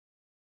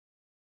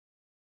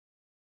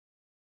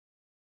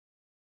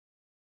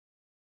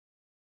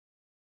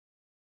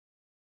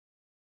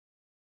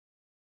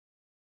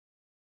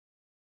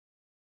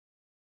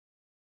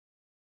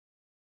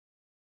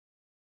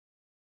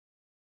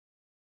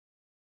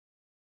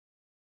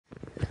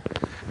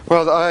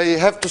Well, I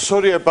have to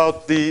sorry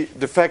about the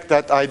fact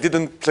that I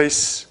didn't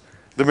place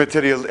the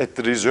material at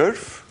the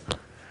reserve.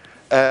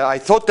 I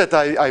thought that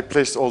I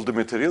placed all the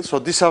material. So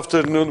this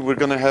afternoon, we're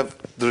going to have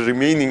the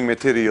remaining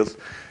material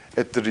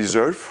at the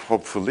reserve,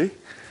 hopefully.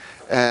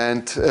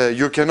 And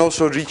you can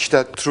also reach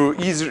that through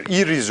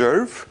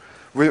e-reserve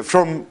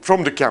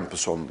from the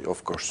campus only,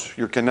 of course.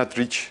 You cannot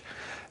reach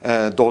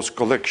those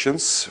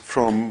collections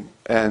from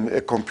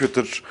a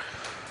computer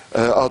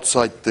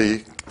outside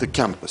the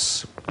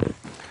campus.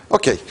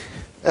 Okay.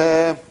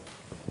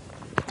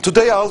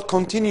 Today I'll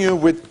continue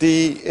with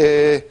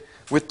the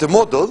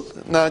model.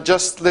 Now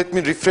just let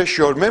me refresh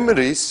your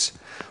memories.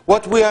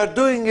 What we are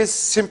doing is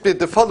simply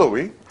the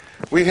following.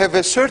 We have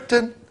a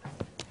certain,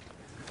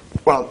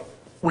 well,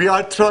 we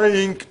are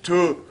trying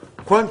to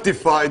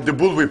quantify the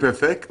bullwhip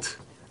effect.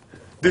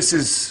 This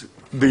is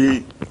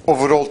the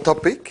overall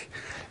topic.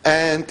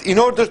 And in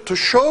order to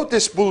show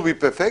this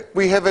bullwhip effect,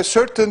 we have a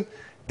certain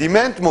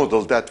demand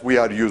model that we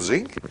are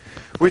using,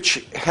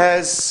 which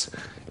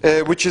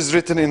is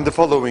written in the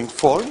following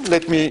form.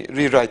 Let me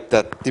rewrite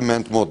that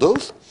demand model.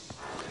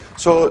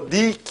 So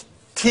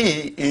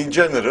dt in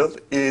general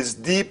is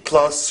d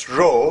plus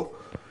rho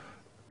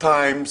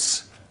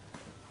times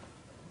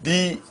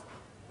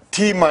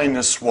dt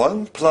minus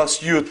 1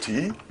 plus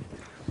ut,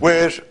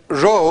 where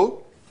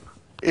rho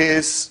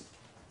is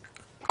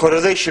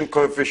correlation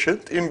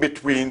coefficient in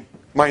between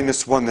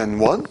minus 1 and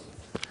 1.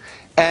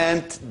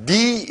 And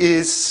d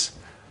is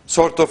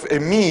sort of a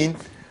mean,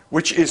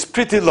 which is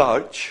pretty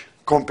large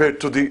compared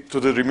to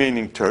the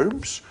remaining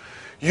terms.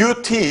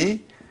 ut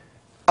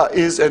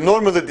is a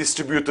normally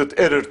distributed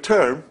error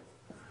term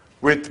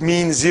with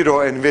mean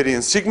 0 and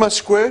variance sigma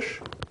square.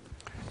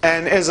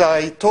 And as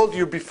I told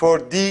you before,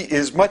 d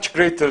is much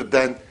greater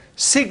than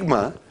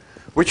sigma,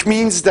 which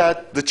means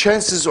that the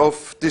chances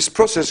of this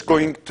process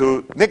going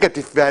to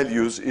negative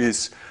values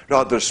is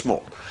rather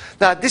small.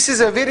 Now, this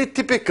is a very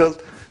typical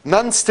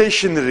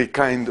non-stationary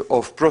kind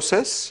of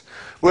process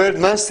where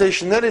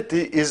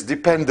non-stationarity is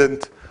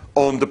dependent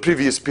on the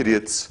previous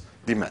period's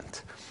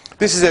demand.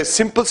 This is a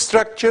simple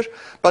structure,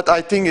 but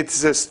I think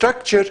it's a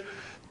structure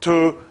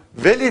to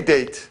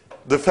validate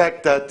the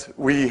fact that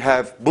we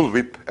have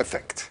bullwhip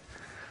effect.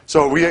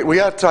 So we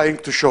are trying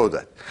to show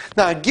that.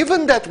 Now,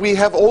 given that we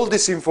have all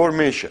this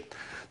information,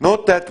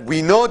 note that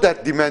we know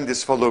that demand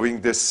is following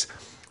this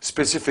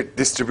specific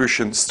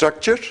distribution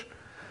structure.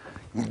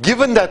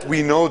 Given that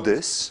we know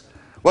this,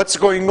 what's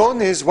going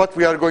on is what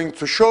we are going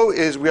to show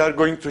is we are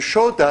going to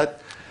show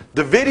that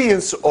the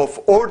variance of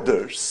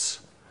orders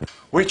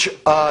which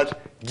are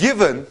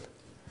given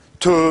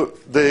to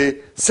the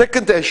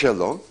second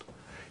echelon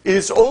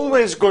is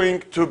always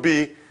going to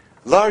be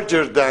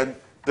larger than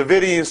the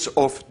variance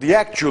of the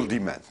actual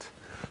demand.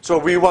 So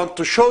we want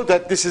to show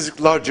that this is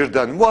larger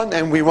than 1,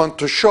 and we want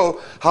to show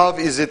how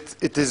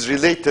it is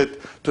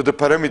related to the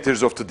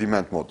parameters of the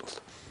demand model.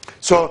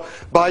 So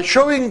by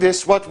showing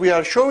this, what we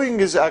are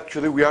showing is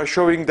actually we are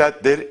showing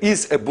that there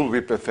is a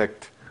bullwhip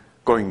effect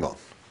going on.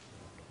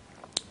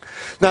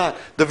 Now,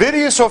 the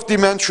variance of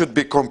demand should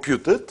be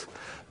computed,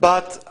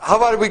 but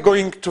how are we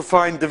going to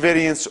find the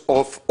variance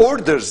of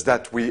orders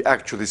that we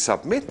actually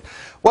submit?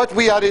 What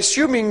we are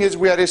assuming is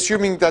we are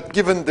assuming that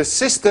given the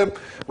system,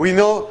 we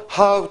know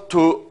how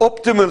to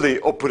optimally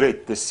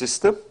operate this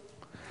system.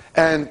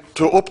 And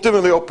to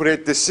optimally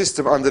operate this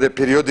system under a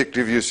periodic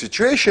review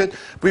situation,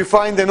 we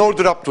find an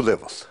order up to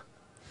level.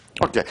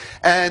 Okay,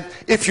 and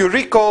if you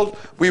recall,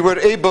 we were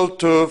able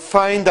to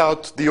find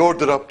out the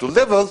order up to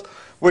level,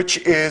 which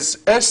is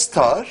S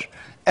star,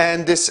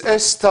 and this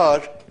S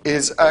star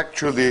is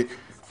actually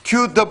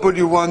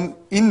QW1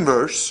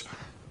 inverse,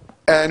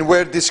 and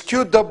where this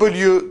Q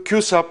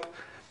sub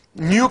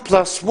mu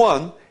plus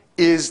 1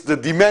 is the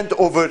demand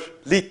over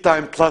lead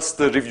time plus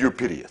the review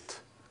period.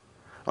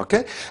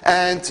 Okay,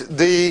 and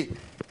the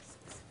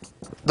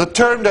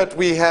term that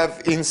we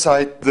have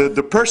inside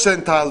the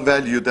percentile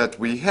value that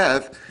we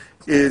have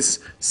is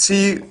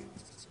C1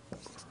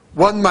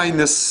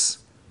 minus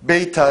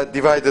beta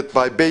divided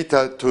by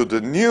beta to the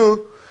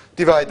nu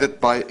divided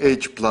by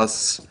h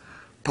plus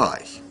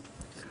pi,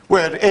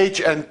 where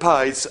h and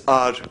pi's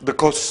are the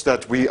costs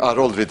that we are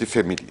already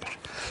familiar.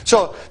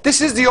 So this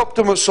is the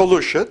optimal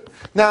solution.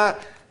 Now,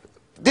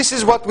 this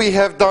is what we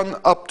have done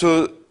up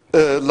to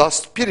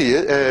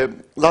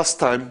last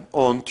time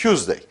on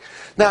Tuesday.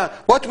 Now,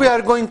 what we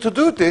are going to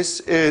do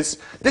this is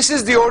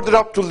the order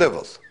up to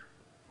level.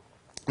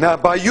 Now,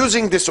 by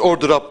using this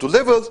order up to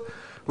level,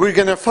 we're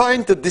going to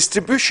find the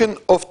distribution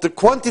of the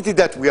quantity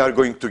that we are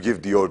going to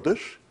give the order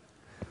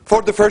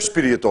for the first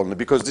period only,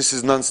 because this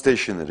is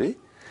non-stationary.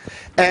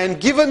 And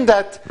given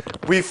that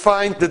we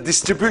find the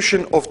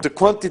distribution of the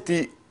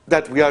quantity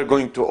that we are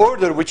going to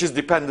order, which is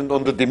dependent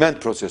on the demand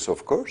process,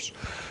 of course,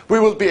 we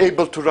will be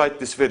able to write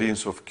this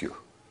variance of Q.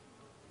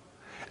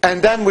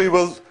 And then we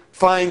will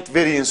find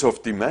variance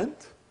of demand,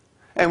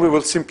 and we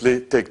will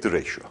simply take the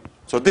ratio.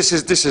 So this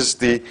is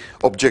the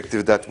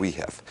objective that we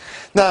have.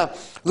 Now,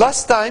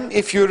 last time,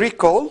 if you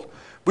recall,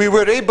 we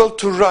were able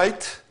to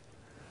write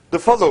the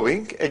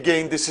following.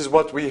 Again, this is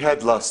what we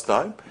had last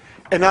time.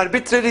 an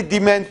arbitrary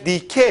demand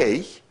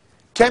dk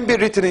can be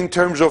written in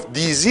terms of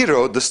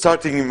D0, the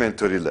starting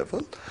inventory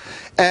level.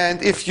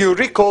 And if you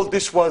recall,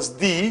 this was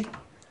D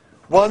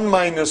 1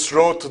 minus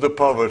rho to the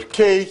power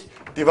k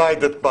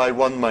divided by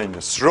 1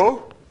 minus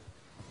rho.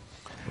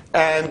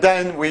 And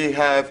then we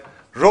have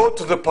rho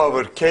to the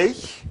power k,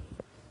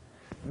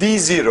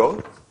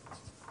 D0,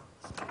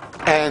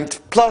 and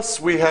plus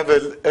we have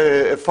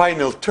a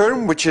final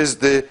term, which is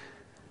the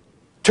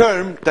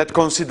term that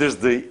considers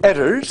the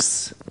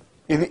errors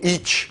in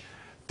each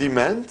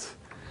demand.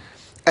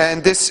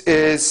 And this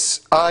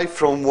is I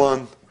from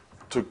 1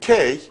 to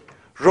k,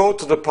 rho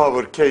to the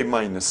power k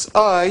minus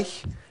I,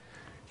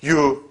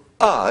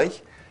 ui,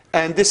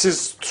 and this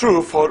is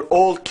true for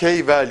all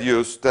k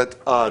values that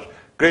are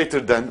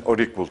greater than or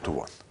equal to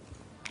 1.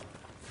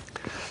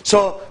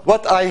 So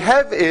what I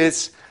have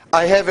is,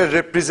 I have a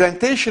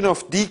representation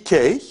of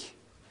dk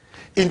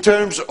in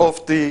terms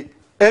of the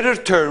error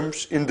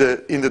terms in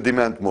the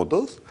demand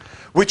model,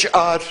 which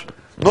are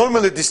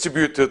normally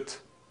distributed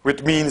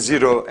with mean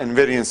 0 and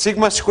variance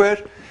sigma square,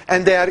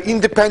 and they are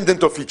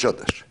independent of each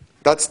other.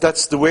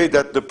 That's the way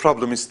that the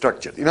problem is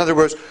structured. In other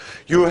words,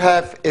 you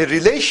have a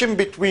relation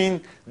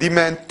between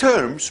demand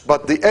terms,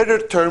 but the error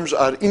terms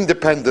are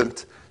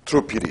independent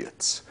through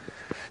periods.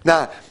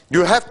 Now,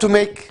 you have to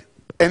make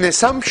an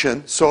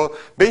assumption. So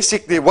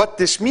basically what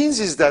this means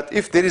is that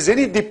if there is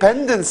any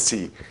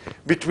dependency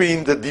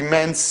between the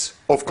demands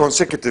of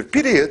consecutive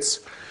periods,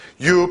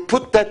 you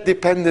put that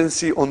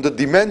dependency on the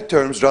demand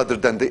terms rather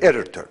than the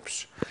error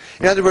terms.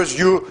 In other words,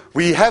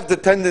 we have the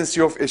tendency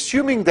of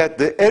assuming that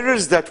the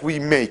errors that we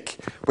make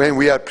when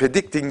we are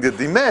predicting the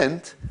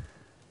demand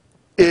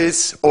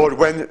is, or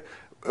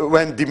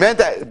when demand,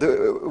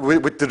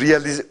 with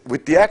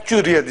the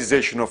actual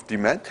realization of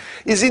demand,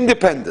 is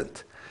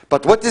independent.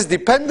 But what is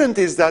dependent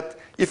is that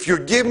if you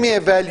give me a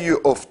value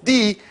of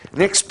D,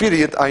 next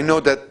period I know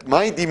that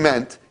my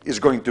demand is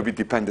going to be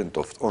dependent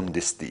on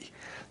this D,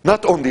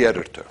 not on the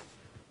error term.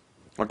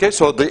 Okay,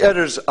 so the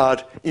errors are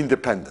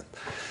independent.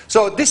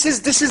 So this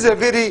is a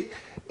very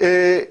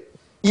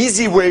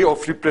easy way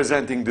of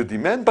representing the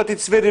demand, but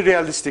it's very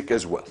realistic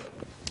as well.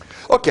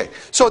 Okay,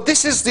 so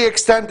this is the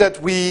extent that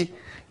we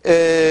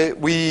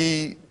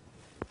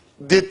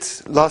did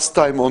last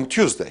time on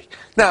Tuesday.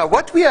 Now,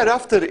 what we are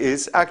after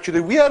is, actually,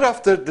 we are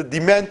after the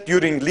demand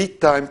during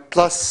lead time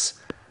plus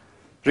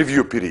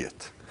review period.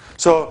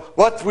 So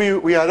what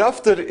we are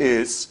after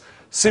is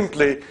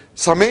simply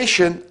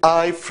summation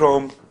I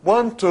from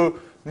 1 to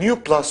nu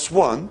plus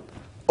 1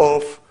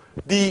 of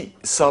d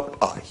sub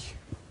I.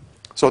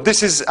 So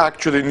this is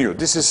actually new.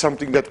 This is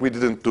something that we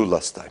didn't do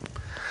last time.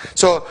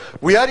 So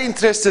we are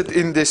interested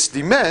in this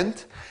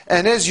demand,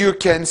 and as you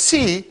can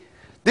see,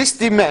 this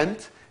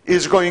demand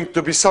is going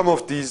to be some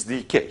of these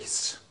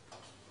dk's.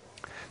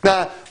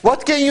 Now,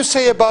 what can you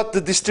say about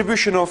the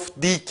distribution of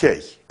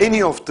dk,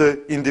 any of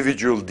the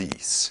individual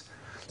d's?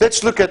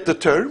 Let's look at the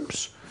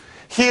terms.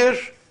 Here,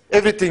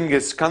 everything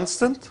is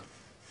constant.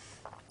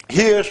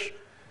 Here,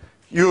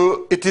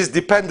 it is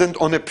dependent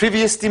on a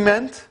previous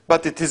demand,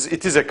 but it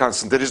is a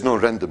constant. There is no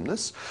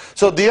randomness.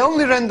 So the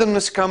only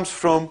randomness comes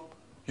from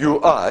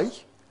ui.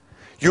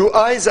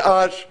 ui's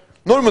are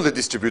normally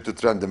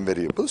distributed random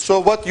variables. So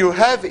what you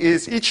have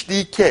is each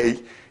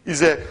dk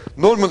is a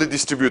normally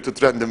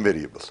distributed random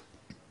variable,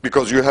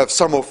 because you have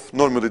sum of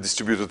normally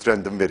distributed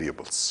random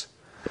variables.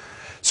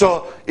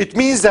 So it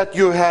means that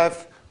you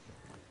have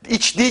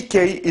each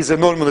dk is a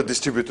normally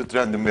distributed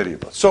random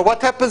variable. So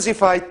what happens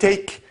if I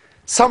take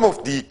sum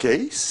of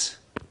dk's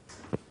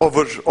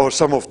over or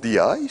sum of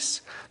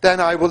di's? Then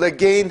I will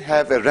again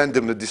have a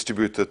randomly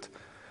distributed,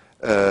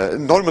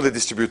 normally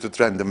distributed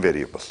random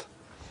variable.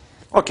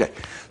 Okay,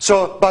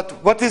 so, but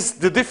what is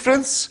the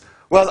difference?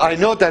 Well, I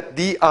know that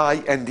di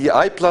and di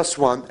plus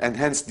 1 and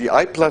hence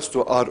di plus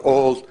 2 are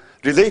all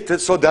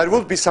related, so there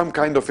will be some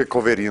kind of a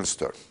covariance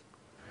term.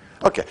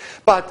 Okay,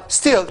 but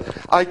still,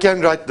 I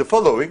can write the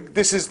following.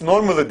 This is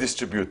normally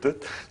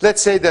distributed.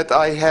 Let's say that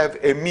I have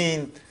a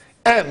mean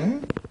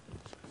m.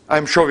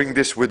 I'm showing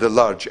this with a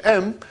large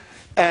m,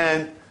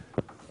 and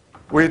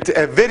with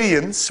a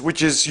variance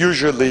which is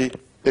usually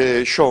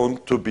shown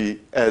to be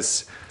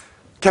as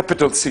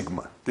capital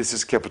sigma. This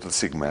is capital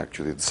sigma,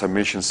 actually. The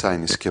summation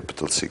sign is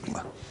capital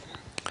sigma.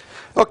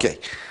 Okay.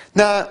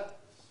 Now,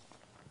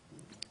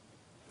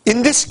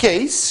 in this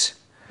case,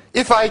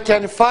 if I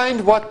can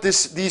find what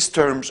these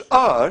terms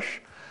are,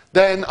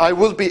 then I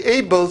will be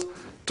able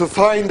to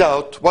find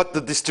out what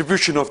the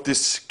distribution of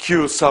this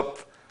Q sub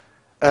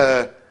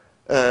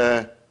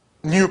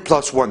nu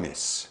plus 1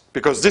 is.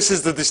 Because this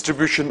is the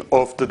distribution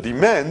of the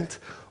demand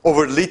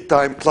over lead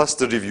time plus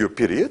the review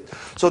period.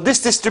 So this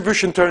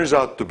distribution turns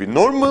out to be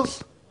normal.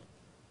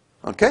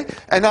 Okay?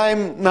 And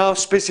I'm now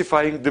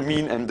specifying the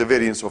mean and the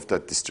variance of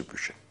that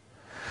distribution.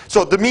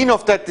 So the mean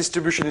of that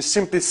distribution is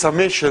simply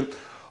summation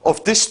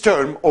of this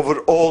term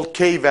over all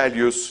k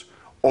values,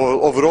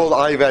 or over all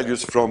I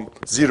values from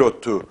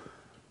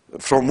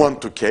 1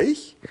 to k.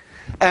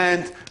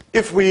 And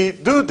if we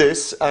do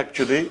this,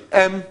 actually,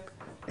 m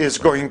is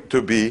going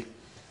to be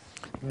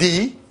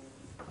d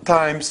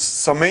times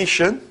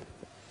summation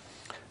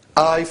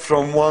I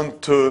from 1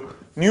 to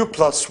nu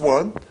plus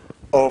 1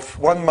 of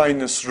 1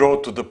 minus rho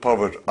to the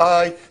power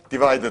I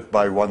divided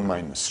by 1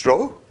 minus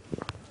rho.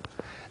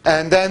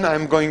 And then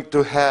I'm going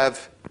to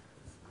have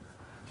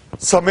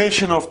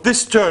summation of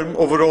this term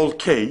over all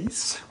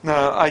k's.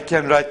 Now I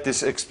can write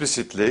this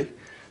explicitly.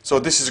 So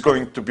this is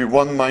going to be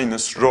 1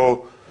 minus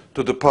rho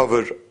to the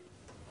power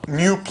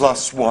nu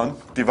plus 1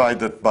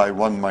 divided by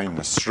 1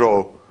 minus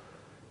rho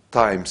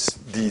times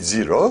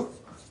d0.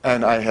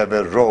 And I have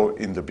a rho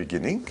in the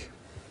beginning.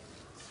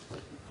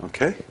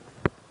 Okay?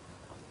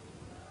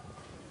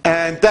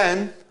 And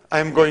then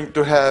I'm going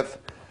to have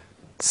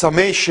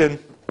summation.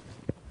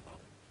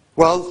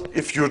 Well,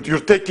 if you're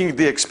taking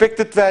the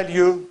expected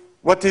value,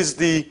 what is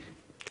the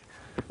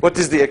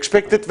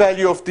expected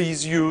value of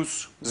these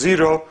u's?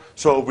 0,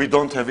 so we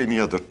don't have any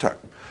other term.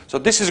 So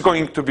this is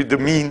going to be the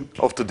mean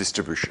of the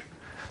distribution.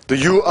 The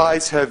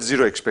ui's have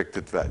 0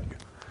 expected value.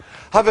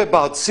 How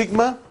about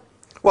sigma?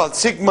 Well,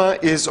 sigma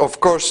is, of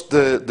course,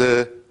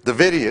 the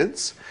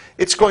variance.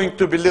 It's going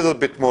to be a little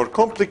bit more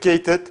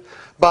complicated,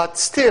 but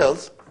still,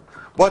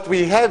 what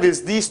we have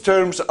is these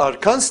terms are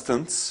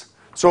constants,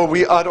 so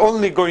we are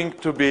only going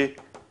to be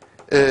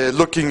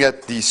looking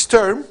at this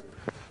term.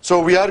 So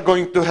we are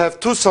going to have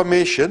two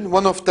summation.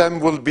 One of them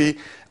will be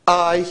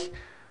I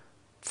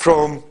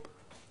from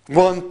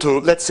 1 to,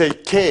 let's say,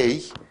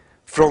 k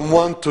from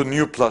 1 to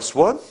nu plus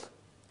 1.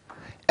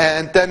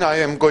 And then I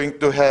am going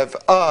to have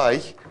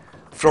I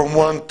from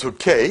 1 to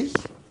k,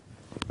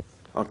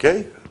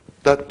 okay,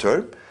 that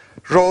term,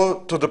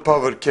 rho to the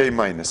power k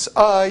minus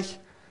I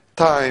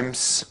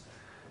times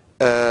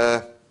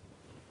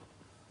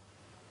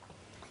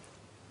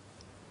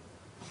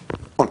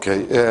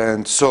okay,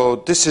 and so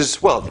this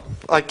is, well,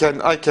 I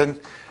can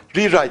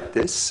rewrite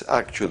this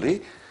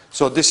actually.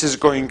 So this is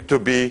going to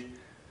be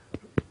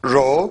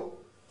rho.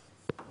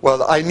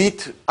 Well,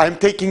 I'm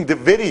taking the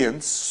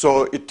variance,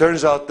 so it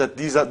turns out that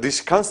these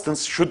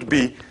constants should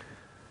be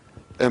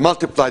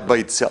multiplied by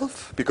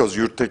itself because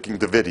you're taking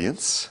the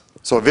variance.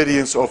 So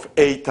variance of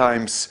a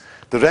times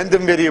the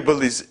random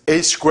variable is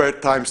a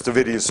squared times the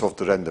variance of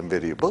the random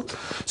variable.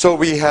 So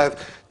we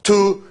have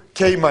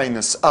 2k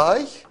minus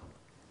I,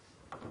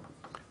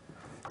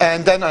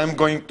 and then I'm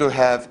going to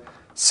have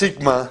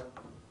sigma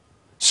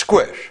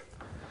square.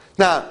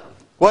 Now,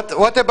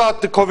 what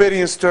about the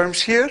covariance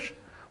terms here?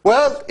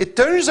 Well, it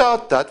turns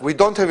out that we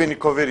don't have any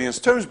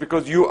covariance terms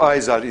because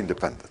ui's are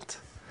independent.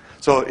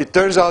 So it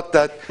turns out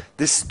that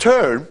this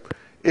term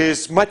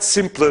is much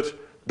simpler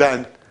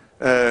than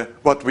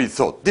what we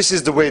thought. This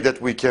is the way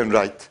that we can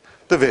write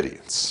the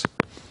variance.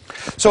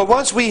 So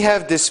once we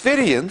have this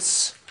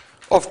variance,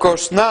 of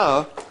course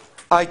now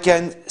I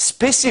can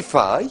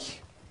specify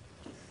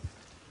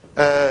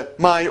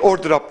my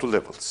order up to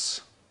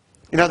levels.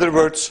 In other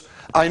words,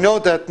 I know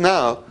that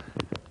now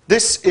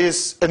this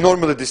is a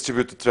normally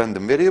distributed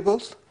random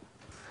variable.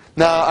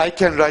 Now I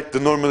can write the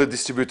normally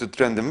distributed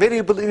random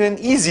variable in an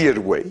easier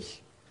way,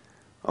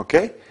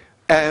 okay?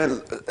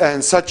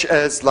 And such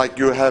as like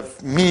you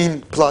have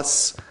mean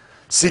plus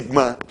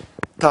sigma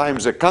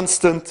times a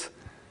constant,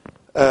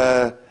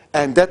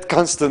 and that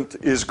constant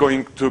is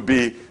going to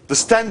be the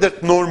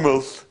standard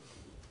normal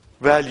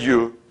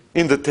value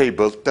in the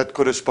table that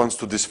corresponds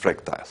to this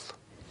fractile.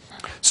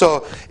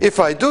 So if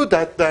I do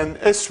that, then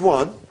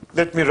S1,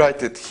 let me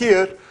write it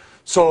here.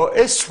 So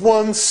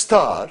S1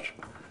 star,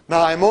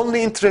 now I'm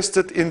only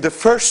interested in the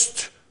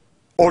first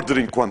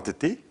ordering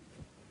quantity,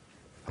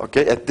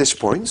 okay, at this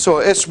point. So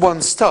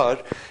S1 star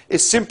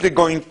is simply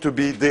going to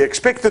be the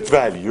expected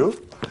value.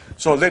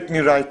 So let me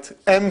write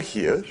M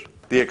here,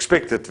 the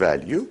expected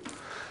value,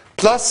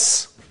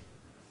 plus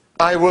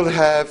I will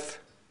have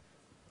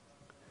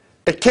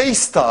a K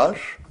star,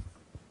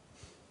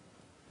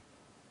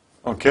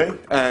 okay,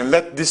 and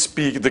let this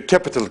be the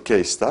capital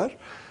K star,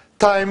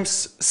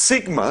 times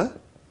sigma,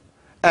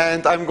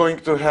 and I'm going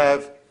to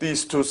have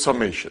these two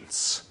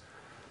summations.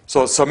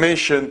 So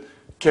summation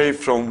K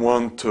from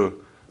 1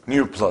 to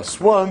nu plus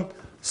 1,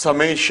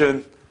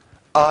 summation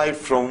I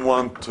from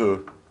 1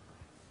 to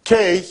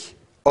K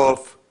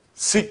of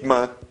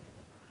sigma,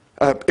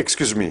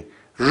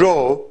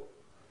 rho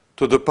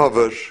to the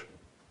power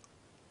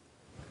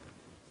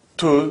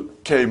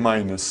 2k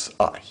minus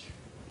I,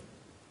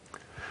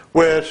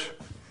 where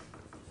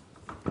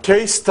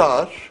K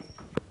star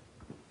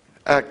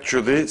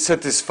actually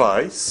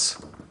satisfies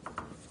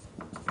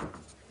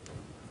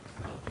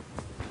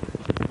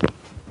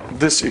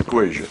this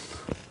equation.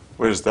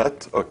 Where's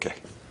that? Okay.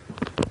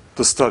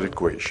 The star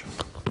equation.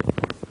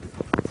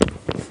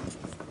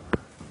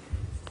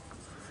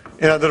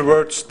 In other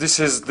words, this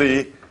is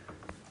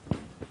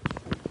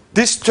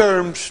this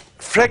term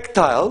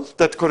fractile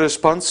that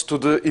corresponds to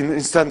the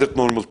in standard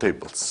normal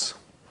tables.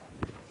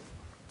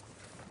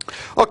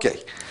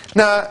 Okay.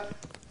 Now,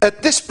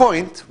 at this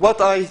point,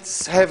 what I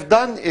have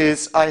done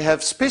is I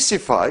have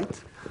specified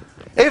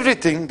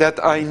everything that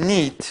I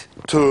need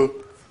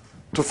to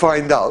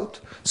find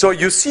out. So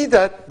you see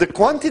that the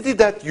quantity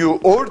that you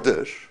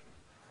order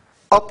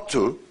up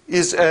to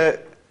is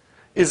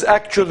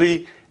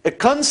actually a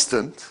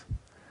constant,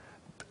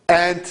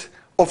 and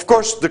of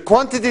course, the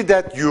quantity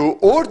that you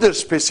order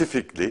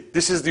specifically,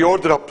 this is the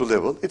order up to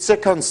level, it's a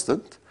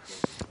constant.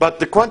 But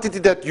the quantity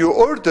that you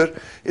order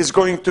is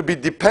going to be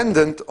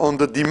dependent on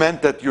the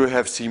demand that you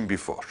have seen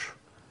before.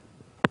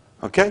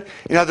 Okay?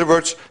 In other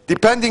words,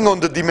 depending on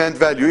the demand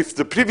value, if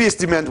the previous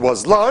demand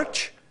was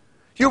large,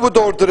 you would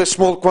order a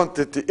small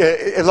quantity,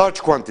 a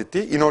large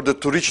quantity in order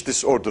to reach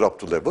this order up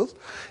to level.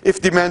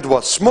 If demand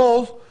was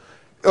small,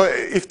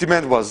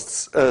 then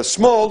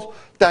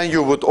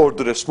you would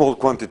order a small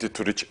quantity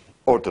to reach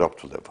order up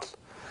to level.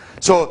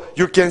 So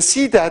you can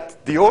see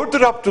that the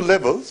order up to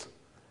level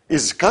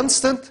is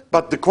constant,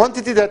 but the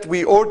quantity that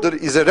we order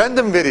is a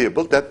random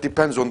variable that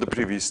depends on the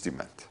previous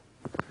demand.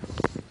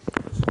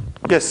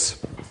 Yes?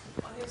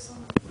 I have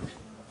some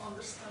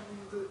understanding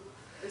the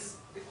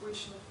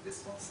equation of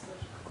this monster.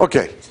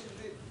 Okay.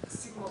 The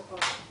sigma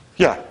part.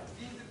 Yeah.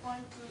 We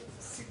define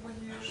the sigma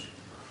here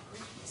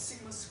with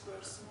sigma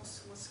square, small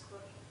sigma square.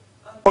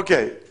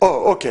 Okay.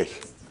 Oh, okay.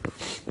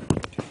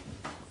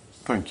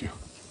 Thank you.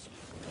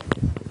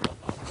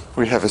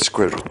 We have a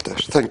square root there.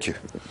 Thank you.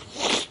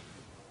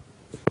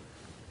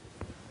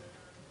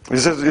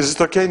 Is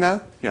it okay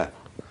now? Yeah.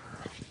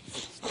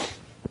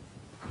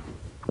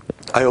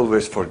 I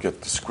always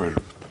forget the square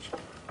root.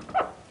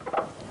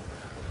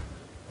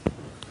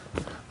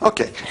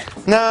 Okay.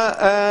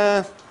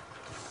 Now,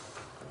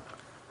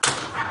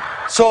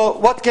 so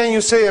what can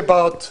you say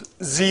about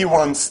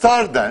Z1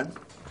 star then?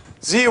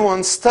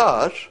 Z1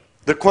 star,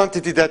 the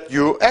quantity that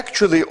you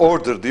actually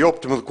order, the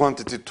optimal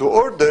quantity to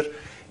order,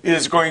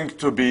 is going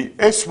to be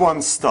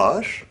S1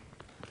 star,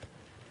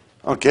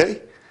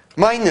 okay,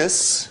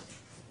 minus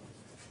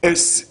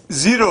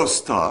S0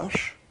 star,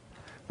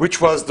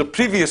 which was the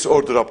previous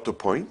order up to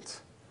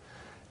point,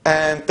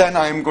 and then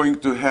I'm going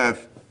to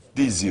have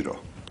D0.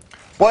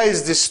 Why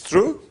is this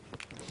true?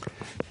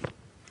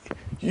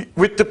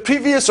 With the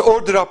previous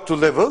order up to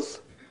level,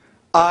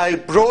 I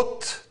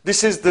brought,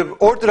 this is the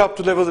order up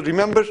to level,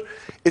 remember,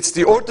 it's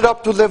the order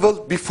up to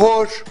level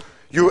before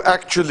you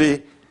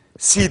actually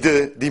see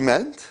the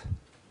demand.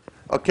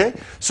 Okay?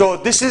 So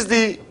this is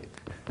the,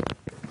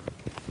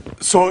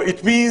 so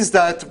it means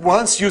that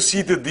once you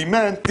see the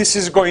demand, this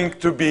is going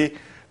to be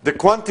the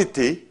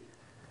quantity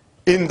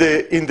in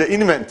the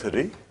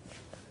inventory,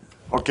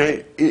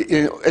 okay,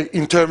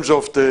 in terms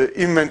of the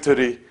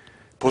inventory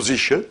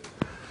position.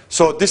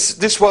 So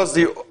this was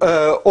the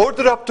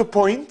order up to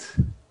point,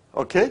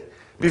 okay,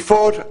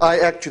 before I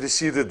actually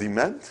see the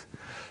demand.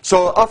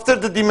 So after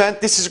the demand,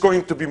 this is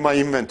going to be my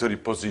inventory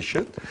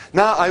position.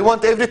 Now I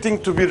want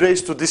everything to be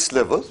raised to this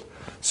level.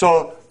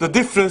 So the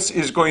difference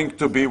is going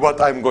to be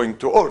what I'm going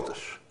to order.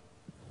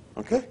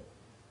 Okay?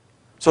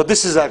 So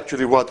this is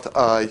actually what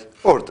I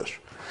order.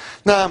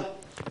 Now,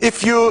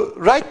 if you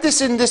write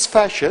this in this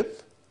fashion,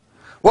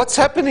 what's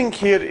happening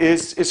here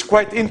is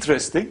quite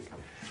interesting,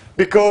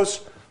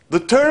 because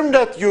the term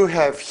that you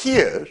have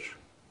here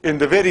in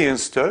the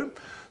variance term,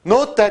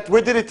 note that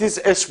whether it is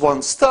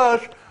S1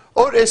 star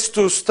or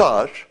S2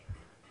 star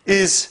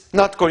is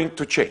not going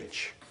to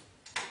change.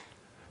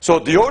 So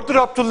the order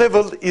up to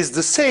level is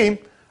the same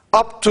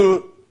up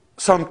to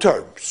some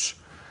terms.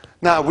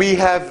 Now we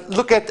have,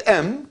 look at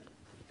M,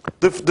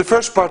 the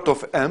first part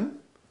of M.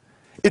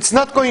 It's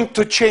not going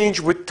to change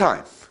with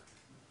time.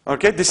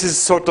 Okay, this is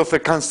sort of a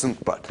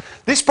constant part.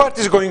 This part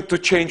is going to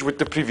change with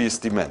the previous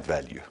demand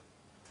value.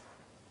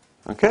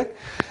 Okay?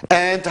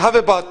 And how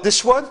about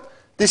this one?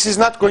 This is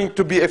not going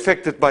to be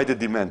affected by the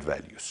demand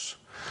values.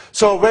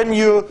 So when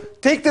you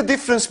take the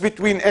difference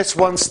between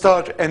S1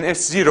 star and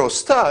S0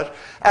 star,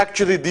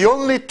 actually the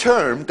only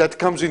term that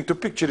comes into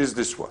picture is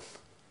this one.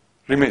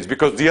 Remains,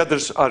 because the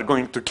others are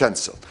going to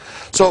cancel.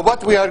 So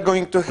what we are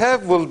going to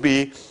have will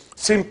be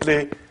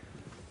simply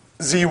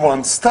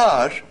Z1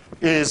 star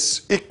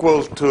is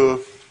equal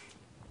to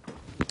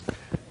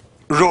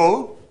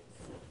rho,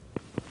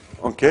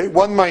 okay,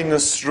 1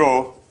 minus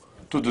rho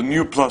to the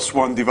nu plus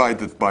 1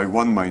 divided by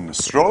 1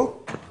 minus rho.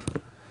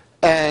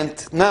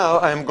 And now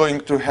I'm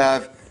going to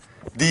have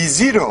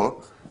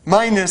D0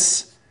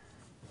 minus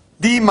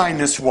D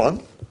minus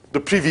 1, the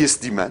previous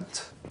demand,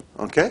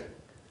 okay?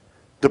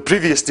 The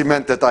previous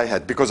demand that I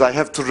had, because I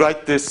have to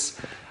write this.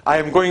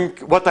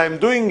 What I'm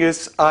doing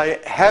is I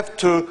have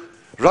to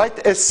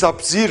write S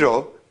sub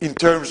 0 in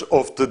terms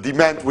of the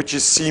demand which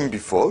is seen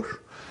before.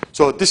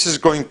 So this is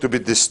going to be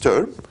this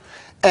term.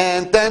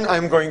 And then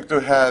I'm going to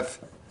have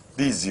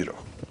D0.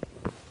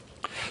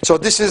 So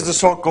this is the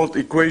so-called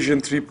equation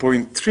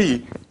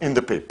 3.3 in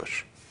the paper.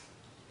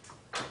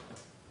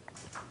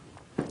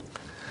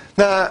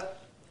 Now,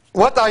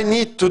 what I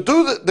need to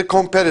do the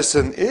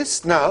comparison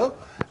is, now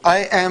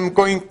I am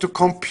going to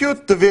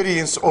compute the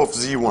variance of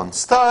Z1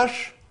 star,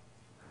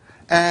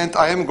 and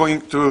I am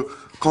going to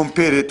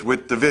compare it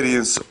with the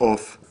variance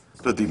of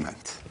the demand.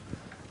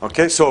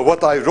 Okay, so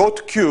what I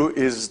wrote Q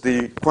is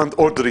the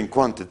ordering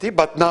quantity,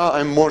 but now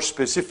I'm more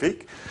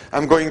specific.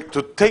 I'm going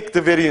to take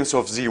the variance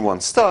of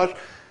Z1 star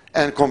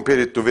and compare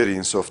it to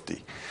variance of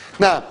D.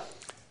 Now,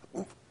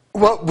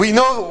 well, we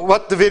know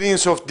what the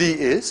variance of D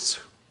is.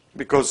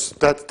 because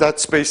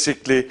that's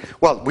basically,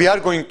 well, we are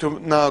going to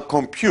now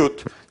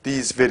compute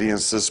these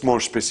variances more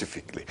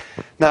specifically.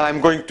 Now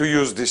I'm going to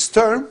use this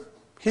term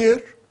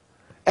here,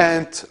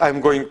 and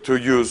I'm going to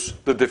use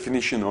the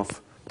definition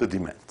of the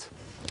demand.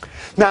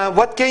 Now,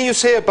 what can you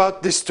say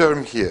about this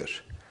term here?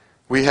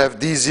 We have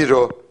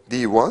D0,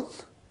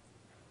 D1.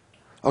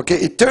 Okay,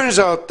 it turns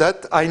out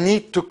that I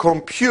need to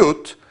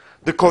compute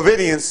the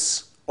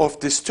covariance of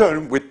this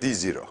term with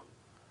D0.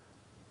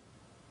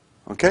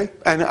 Okay,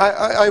 and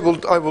I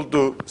will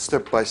do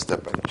step by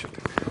step actually.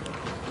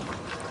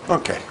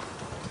 Okay.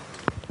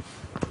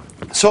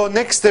 So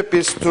next step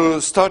is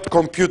to start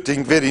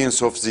computing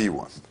variance of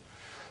Z1.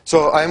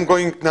 So I'm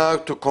going now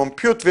to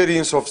compute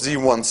variance of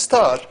Z1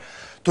 star.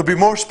 To be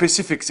more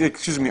specific,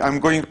 excuse me, I'm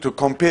going to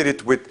compare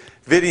it with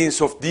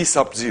variance of D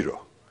sub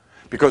 0,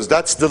 because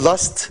that's the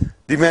last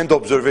demand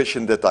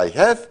observation that I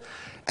have.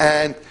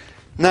 And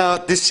now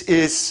this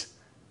is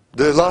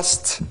the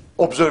last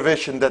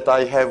observation that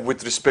I have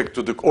with respect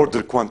to the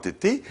order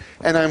quantity,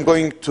 and I'm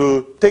going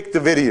to take the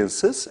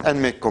variances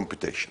and make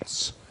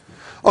computations.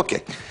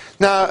 Okay,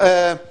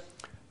 now,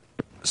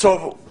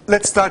 so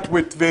let's start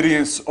with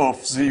variance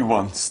of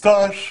Z1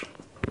 star.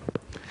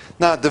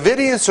 Now, the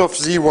variance of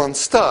Z1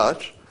 star,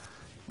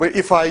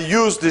 if I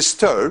use this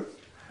term,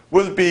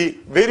 will be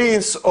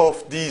variance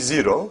of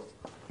D0.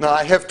 Now,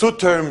 I have two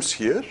terms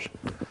here,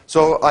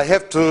 so I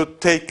have to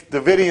take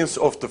the variance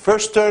of the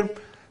first term,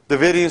 the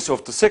variance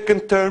of the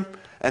second term,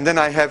 and then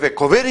I have a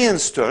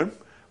covariance term,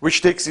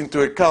 which takes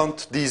into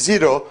account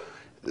D0,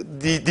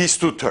 these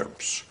two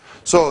terms.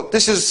 So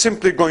this is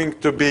simply going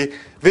to be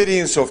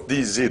variance of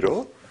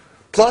D0,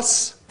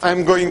 plus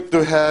I'm going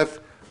to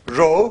have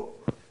rho,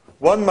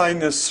 1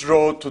 minus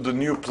rho to the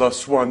nu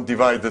plus 1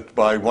 divided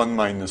by 1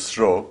 minus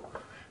rho,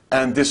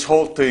 and this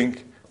whole thing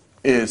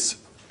is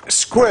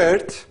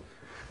squared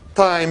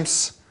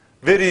times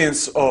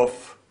variance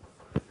of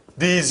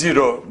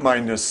D0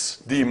 minus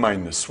D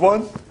minus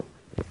 1,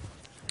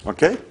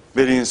 okay,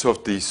 variance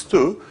of these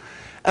two.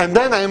 And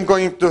then I'm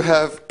going to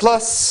have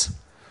plus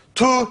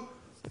 2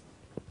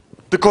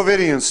 the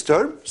covariance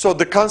term. So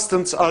the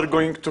constants are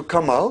going to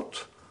come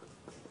out.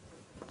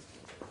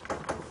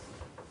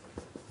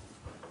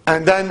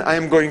 And then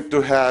I'm going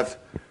to have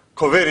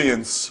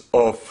covariance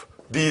of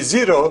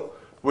D0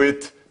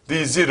 with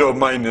D0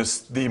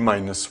 minus D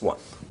minus 1.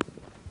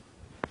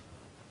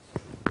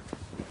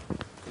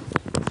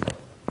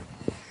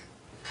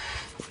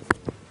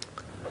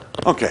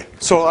 Okay,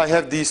 so I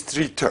have these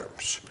three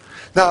terms.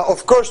 Now,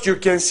 of course, you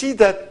can see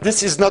that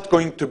this is not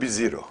going to be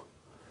 0.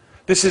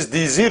 This is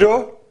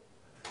D0,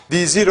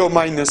 D0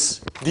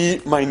 minus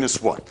D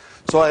minus 1.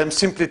 So I am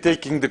simply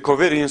taking the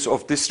covariance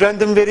of this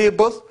random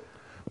variable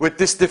with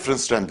this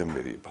difference random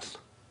variable.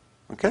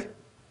 Okay?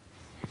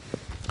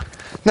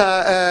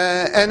 Now,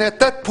 and at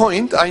that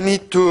point, I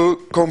need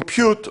to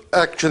compute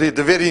actually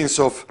the variance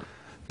of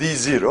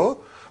D0.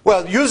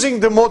 Well, using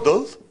the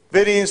model,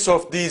 variance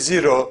of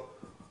D0,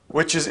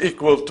 which is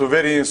equal to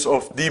variance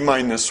of D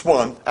minus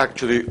 1,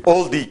 actually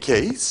all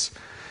dks,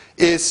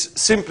 is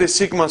simply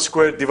sigma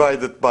squared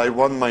divided by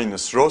 1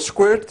 minus rho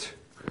squared.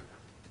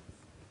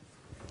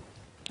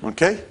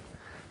 Okay?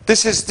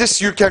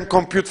 This you can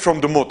compute from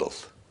the model.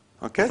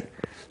 Okay?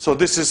 So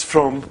this is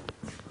from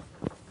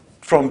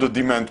the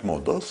demand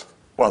model.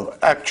 Well,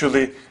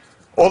 actually,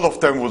 all of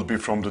them will be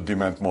from the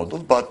demand model,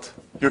 but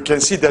you can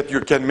see that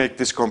you can make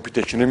this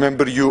computation.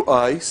 Remember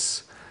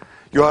UIs.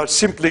 You are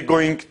simply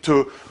going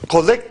to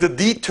collect the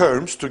D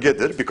terms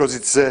together because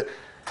it's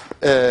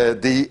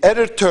the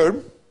error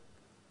term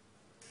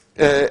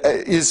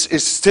is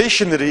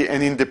stationary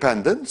and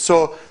independent.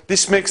 So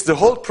this makes the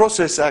whole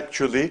process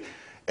actually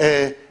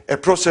a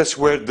process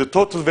where the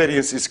total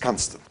variance is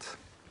constant.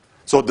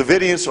 So the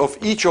variance of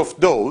each of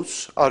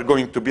those are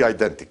going to be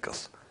identical.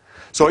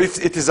 So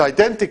if it is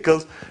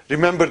identical,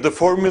 remember the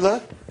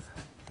formula.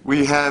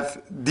 We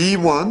have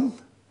D1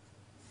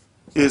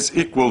 is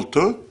equal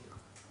to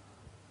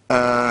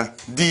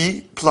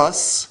D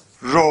plus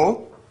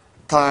rho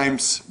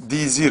times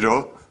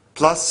D0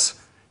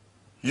 plus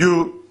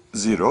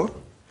U0.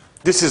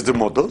 This is the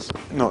model.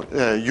 No,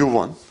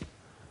 U1.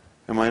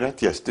 Am I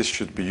right? Yes, this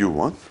should be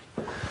U1.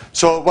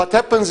 So what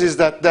happens is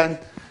that then,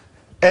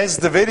 as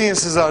the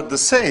variances are the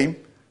same,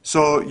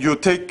 so you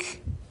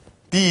take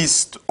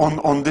these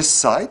on this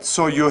side.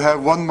 So you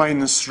have 1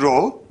 minus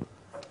rho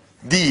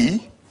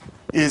D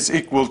is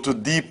equal to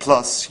D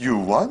plus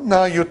U1.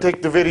 Now you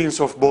take the variance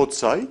of both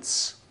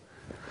sides.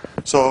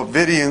 So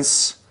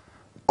variance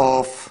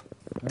of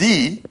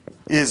D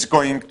is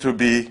going to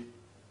be,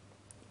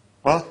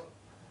 well,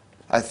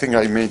 I think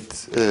I made,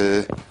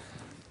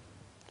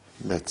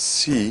 let's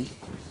see,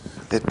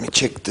 let me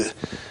check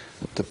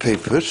the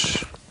paper.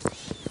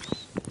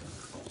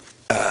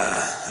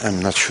 I'm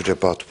not sure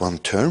about one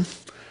term.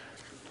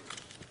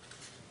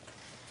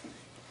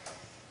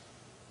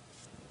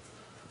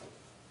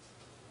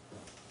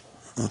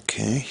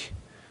 Okay.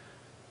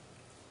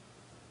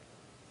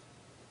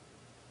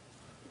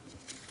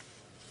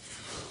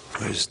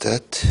 Where is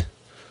that?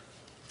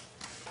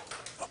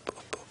 Up.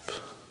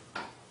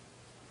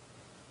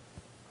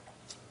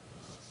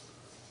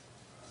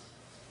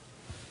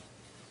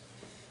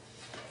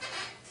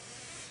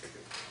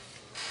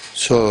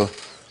 So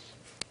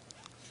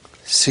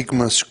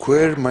sigma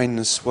square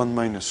minus 1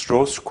 minus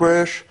rho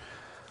square.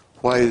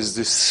 Why is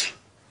this?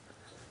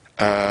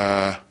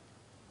 I'm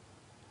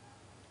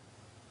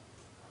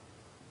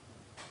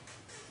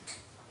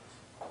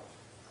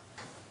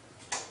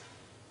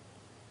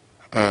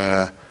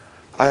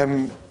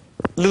a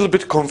little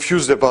bit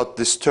confused about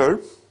this term.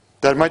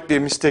 There might be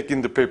a mistake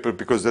in the paper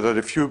because there are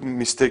a few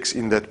mistakes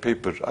in that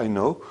paper, I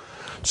know.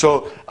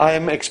 So I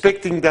am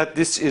expecting that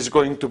this is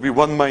going to be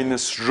 1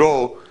 minus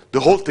rho, the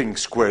whole thing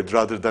squared,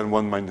 rather than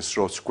 1 minus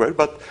rho squared.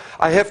 But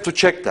I have to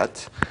check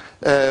that.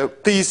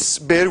 Please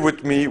bear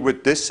with me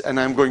with this, and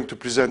I'm going to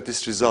present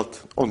this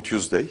result on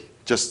Tuesday.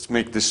 Just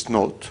make this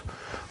note.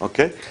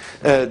 Okay?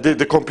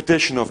 The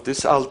computation of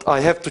this, I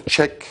have to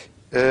check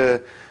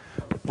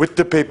with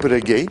the paper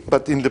again,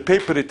 but in the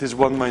paper it is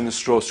 1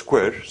 minus rho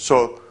square.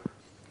 So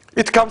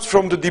it comes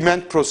from the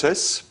demand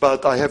process,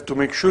 but I have to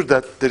make sure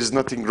that there is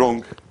nothing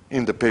wrong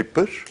in the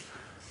paper,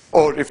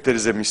 or if there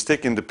is a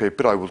mistake in the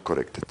paper, I will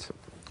correct it.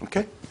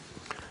 Okay?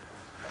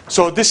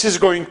 So this is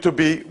going to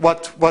be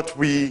what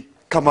we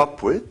come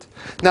up with.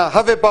 Now,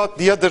 how about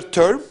the other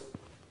term,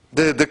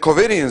 the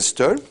covariance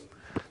term?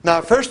 Now,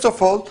 first of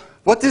all,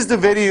 what is the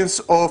variance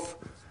of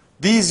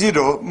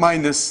d0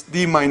 minus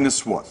d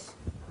minus 1?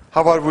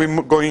 How are we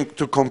going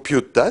to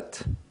compute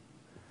that?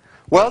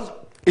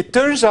 Well, it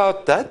turns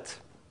out that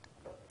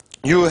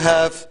you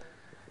have,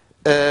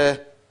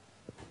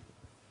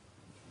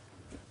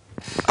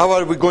 how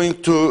are we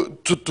going to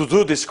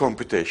do this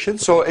computation?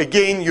 So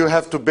again, you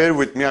have to bear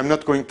with me. I'm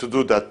not going to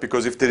do that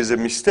because if there is a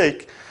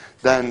mistake,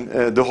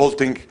 then the whole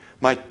thing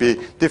might be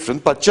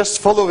different. But just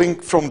following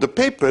from the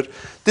paper,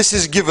 this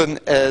is given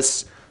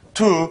as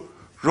 2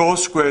 rho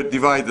squared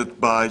divided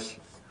by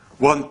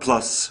 1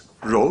 plus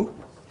rho.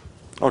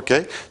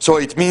 Okay, so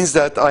it means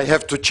that I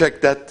have to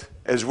check that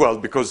as well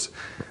because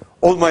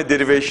all my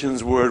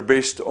derivations were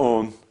based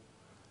on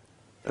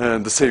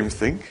the same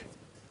thing.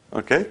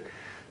 Okay,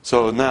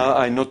 so now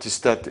I notice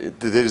that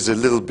there is a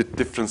little bit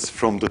difference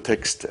from the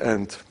text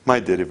and my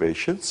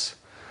derivations.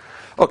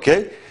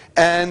 Okay,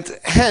 and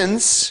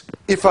hence,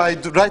 if I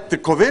write the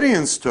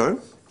covariance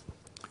term,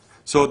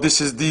 so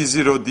this is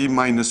d0, d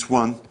minus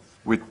 1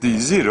 with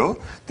d0,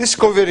 this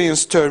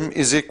covariance term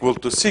is equal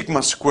to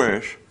sigma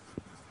square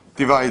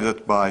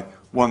divided by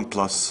 1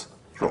 plus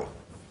rho.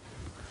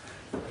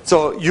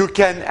 So you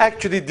can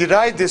actually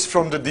derive this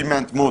from the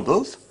demand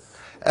model.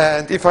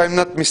 And if I'm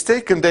not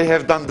mistaken, they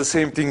have done the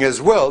same thing as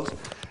well,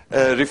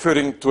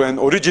 referring to an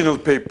original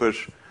paper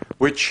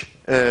which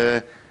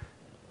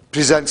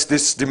presents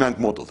this demand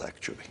model,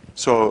 actually.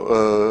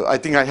 So I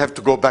think I have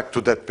to go back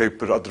to that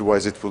paper,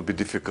 otherwise it will be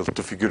difficult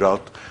to figure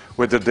out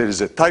whether there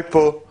is a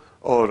typo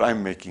or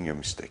I'm making a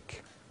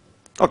mistake.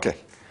 Okay.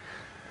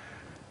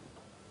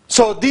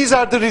 So these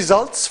are the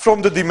results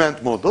from the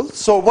demand model.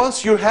 So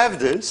once you have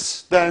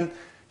this, then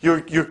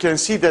you can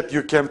see that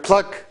you can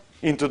plug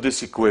into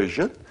this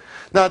equation.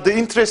 Now the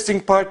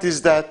interesting part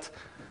is that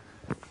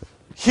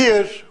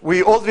here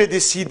we already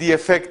see the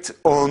effect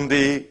on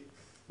the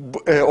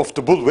of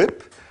the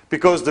bullwhip,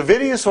 because the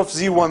variance of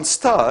Z1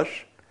 star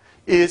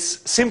is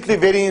simply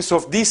variance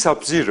of D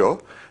sub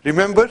 0.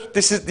 Remember,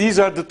 these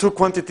are the two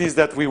quantities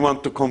that we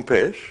want to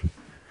compare.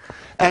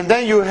 And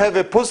then you have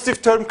a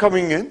positive term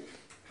coming in,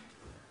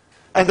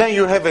 and then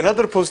you have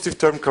another positive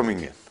term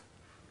coming in.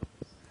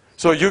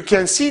 So you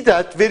can see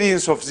that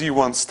variance of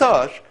Z1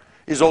 star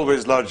is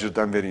always larger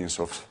than variance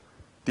of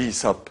D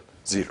sub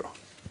 0.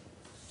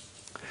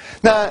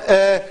 Now,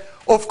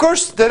 of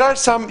course, there are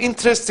some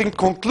interesting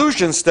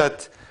conclusions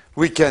that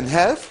we can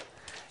have.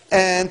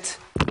 And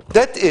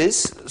that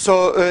is,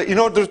 so in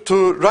order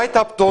to write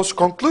up those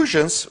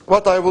conclusions,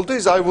 what I will do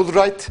is I will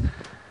write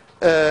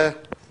the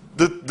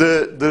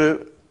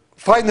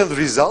final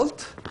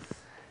result.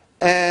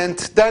 And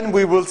then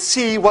we will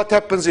see what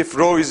happens if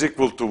rho is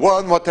equal to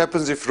 1, what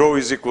happens if rho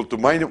is equal to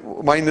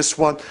minus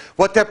 1,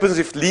 what happens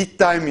if lead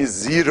time is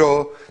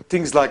 0,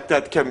 things like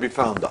that can be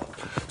found out.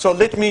 So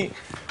let me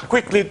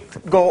quickly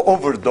go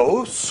over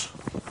those.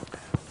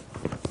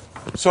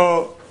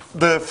 So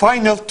the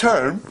final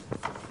term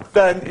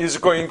then is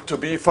going to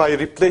be, if I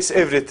replace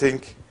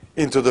everything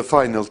into the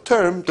final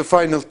term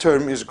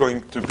is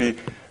going to be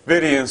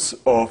variance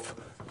of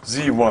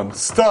Z1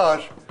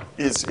 star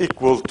is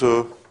equal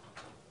to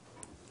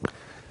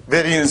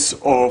variance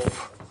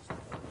of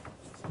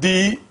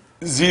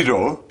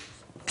D0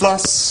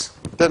 plus,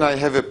 then I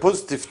have a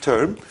positive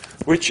term,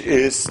 which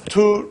is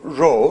 2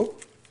 rho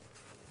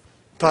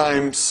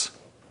times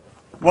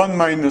 1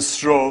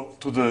 minus rho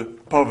to the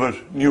power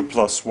nu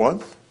plus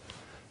 1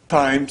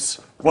 times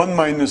 1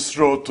 minus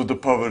rho to the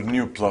power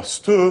nu plus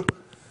 2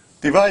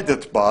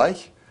 divided by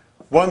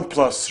 1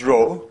 plus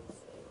rho,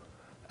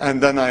 and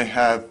then I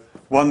have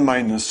 1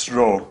 minus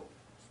rho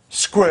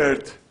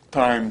squared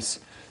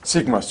times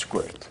sigma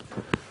squared.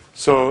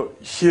 So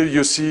here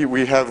you see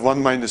we have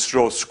 1 minus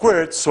rho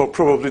squared, so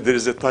probably there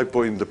is a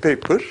typo in the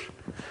paper,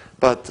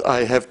 but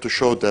I have to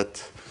show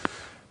that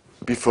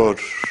before,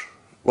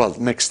 well,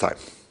 next time.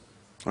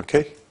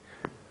 Okay?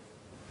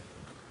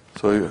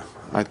 So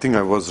I think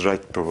I was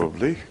right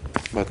probably,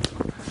 but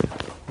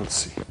let's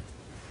see.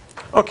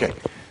 Okay,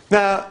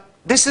 now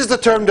this is the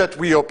term that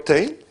we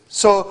obtain.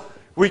 So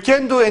we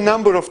can do a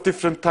number of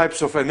different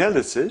types of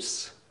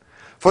analysis.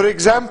 For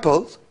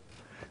example,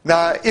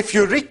 now if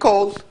you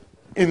recall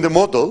in the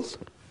model,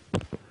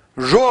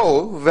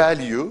 rho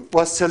value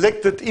was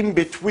selected in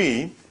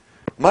between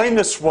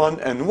 -1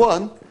 and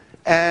 1,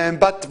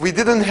 but we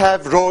didn't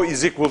have rho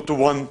is equal to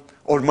 1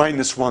 or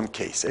 -1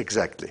 case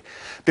exactly.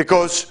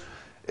 Because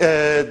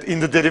in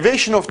the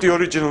derivation of the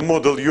original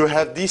model, you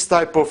have these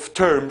type of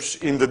terms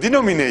in the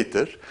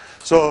denominator.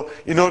 So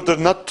in order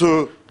not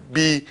to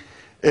be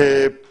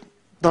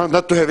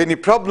not to have any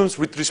problems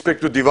with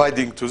respect to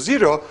dividing to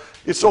 0,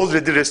 it's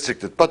already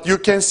restricted. But you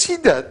can see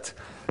that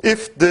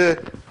if the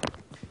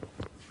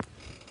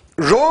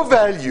rho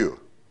value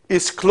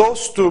is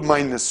close to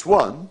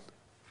 -1,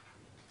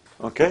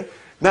 okay?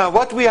 Now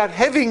what we are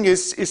having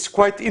is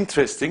quite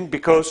interesting,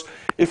 because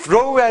if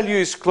rho value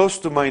is close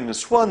to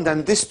 -1,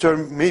 then this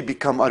term may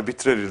become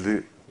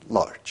arbitrarily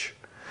large.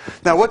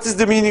 Now what is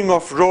the meaning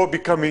of rho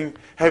being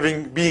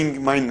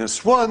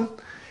 -1?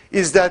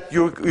 Is that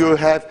you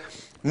have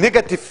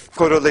negative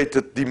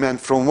correlated demand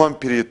from one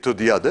period to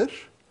the other.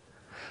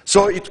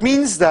 So it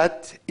means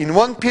that in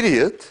one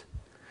period,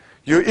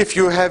 if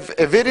you have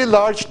a very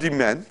large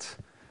demand,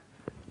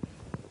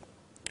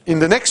 in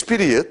the next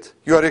period,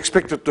 you are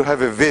expected to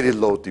have a very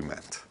low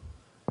demand.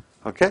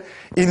 Okay?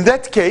 In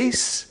that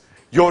case,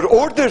 your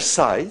order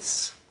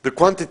size, the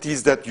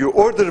quantities that you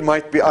order,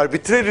 might be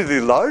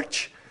arbitrarily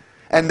large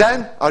and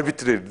then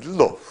arbitrarily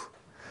low.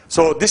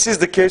 So this is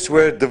the case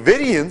where the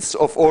variance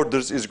of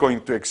orders is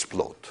going to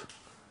explode.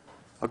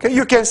 Okay?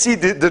 You can see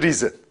the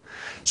reason.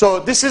 So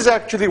this is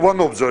actually one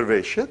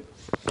observation.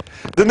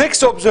 The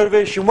next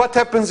observation, what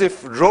happens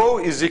if rho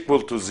is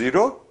equal to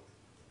 0?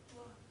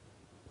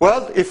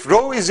 Well, if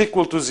rho is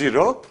equal to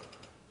 0,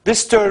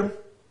 this term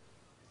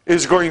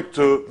is going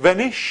to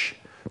vanish.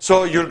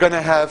 So you're going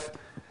to have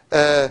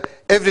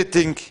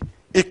everything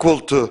equal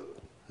to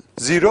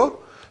 0.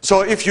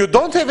 So if you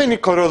don't have any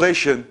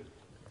correlation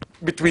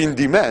between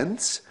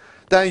demands,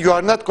 then you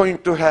are not going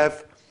to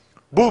have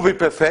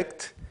bullwhip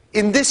effect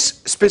in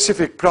this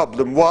specific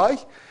problem. Why?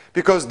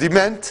 Because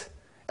demand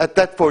at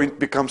that point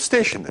becomes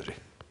stationary.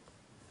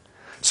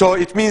 So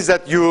it means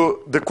that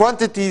the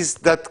quantities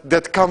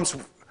that comes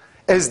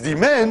as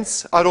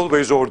demands are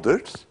always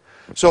ordered.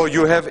 So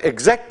you have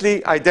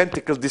exactly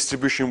identical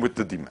distribution with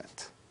the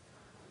demand.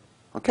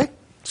 Okay?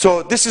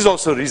 So this is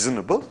also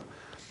reasonable.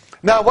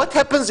 Now what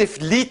happens if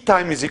lead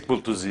time is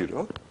equal to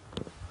 0?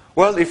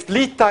 Well, if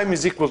lead time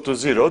is equal to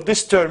 0,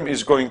 this term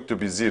is going to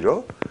be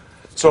 0.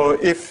 So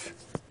if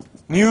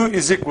nu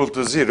is equal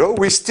to 0,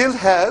 we still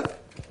have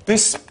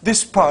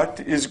this part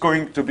is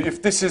going to be,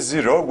 if this is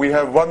 0, we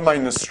have 1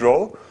 minus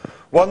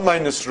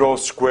rho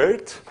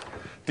squared,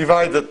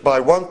 divided by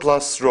 1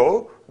 plus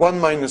rho, 1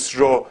 minus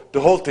rho, the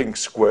whole thing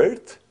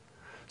squared.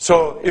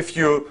 So if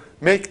you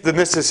make the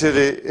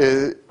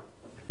necessary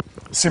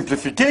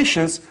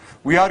simplifications,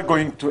 we are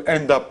going to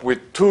end up with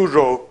 2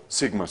 rho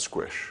sigma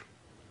square.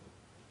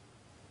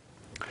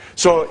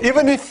 So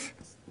even if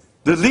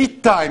the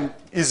lead time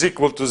is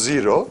equal to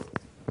 0,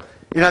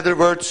 in other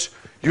words,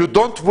 you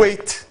don't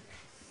wait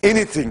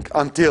anything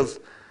until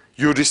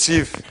you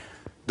receive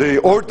the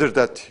order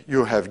that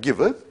you have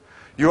given,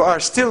 you are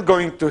still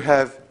going to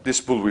have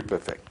this bullwhip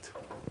effect.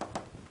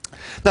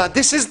 Now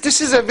this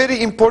is a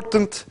very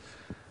important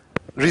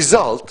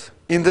result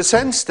in the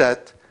sense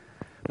that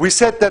we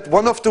said that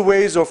one of the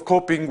ways of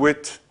coping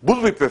with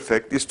bullwhip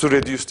effect is to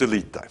reduce the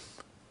lead time.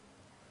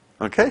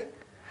 Okay?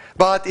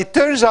 But it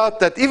turns out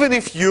that even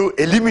if you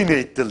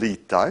eliminate the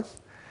lead time,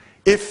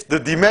 if the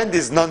demand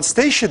is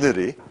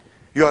non-stationary,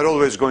 you are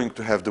always going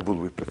to have the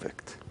bullwhip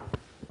effect.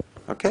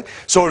 Okay?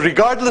 So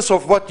regardless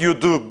of what you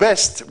do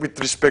best with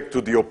respect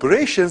to the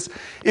operations,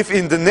 if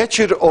in the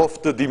nature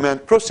of the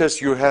demand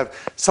process you have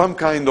some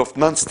kind of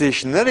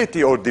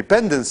non-stationarity or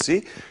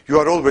dependency, you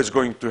are always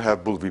going to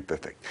have bullwhip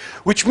effect.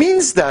 Which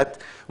means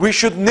that we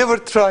should never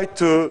try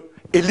to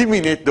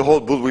eliminate the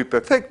whole bullwhip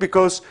effect,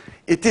 because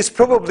it is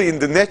probably in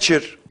the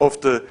nature of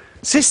the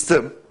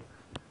system,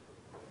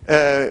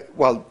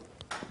 well,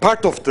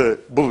 part of the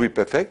bullwhip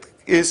effect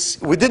is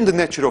within the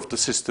nature of the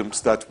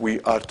systems that we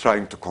are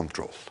trying to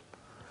control.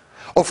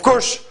 Of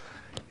course,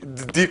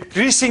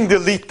 decreasing the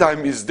lead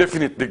time is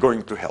definitely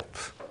going to help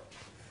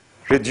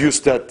reduce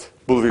that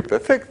bullwhip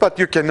effect, but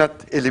you cannot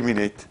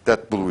eliminate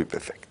that bullwhip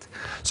effect.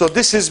 So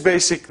this is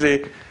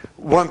basically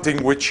one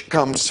thing which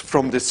comes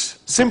from this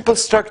simple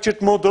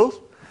structured model,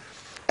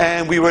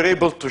 and we were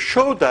able to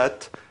show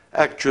that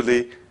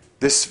actually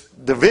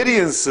the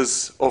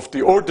variances of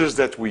the orders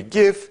that we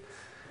give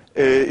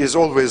is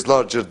always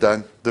larger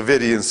than the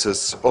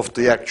variances of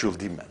the actual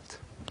demand.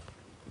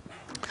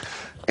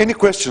 Any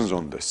questions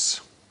on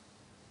this?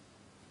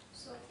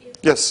 So if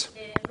yes?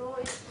 rho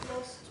is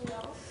close to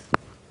 1?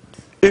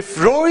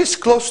 If rho is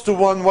close to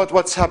 1,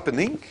 what's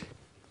happening?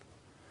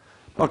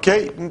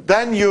 Okay,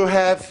 then you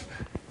have,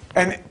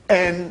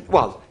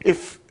 well,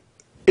 if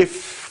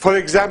for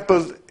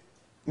example,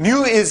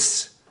 nu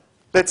is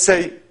let's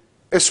say,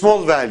 a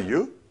small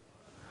value.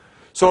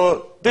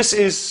 So this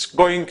is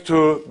going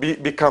to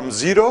become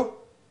 0,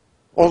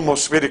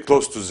 almost very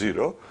close to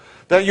 0.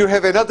 Then you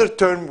have another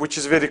term which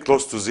is very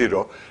close to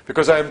 0,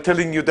 because I am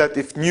telling you that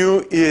if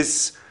nu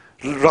is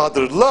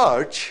rather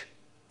large,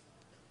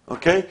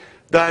 okay,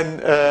 then,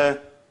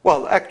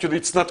 well, actually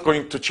it's not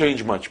going to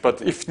change much.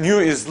 But if nu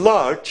is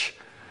large,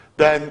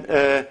 then,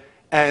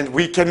 and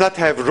we cannot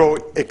have rho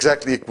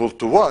exactly equal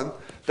to 1,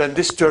 then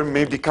this term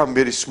may become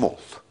very small,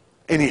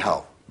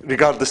 anyhow,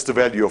 regardless the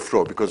value of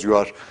rho, because you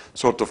are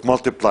sort of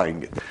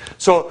multiplying it.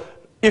 So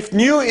if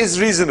nu is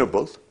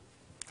reasonable,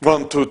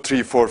 1, 2,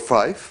 3, 4,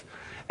 5,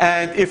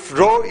 and if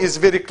rho is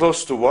very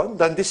close to 1,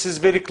 then this is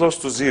very close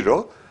to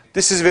 0.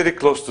 This is very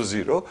close to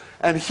 0.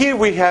 And here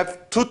we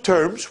have two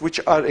terms which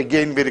are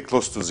again very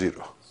close to 0.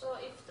 So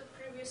if the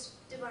previous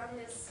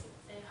demand is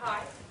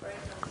high, for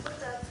example,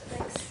 that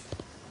makes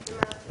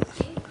demand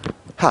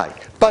be High.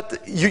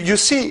 But you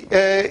see,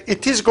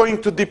 it is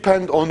going to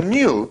depend on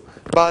nu,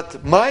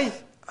 but my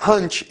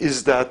hunch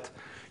is that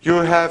you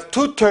have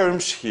two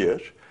terms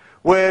here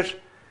where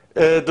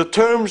the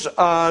terms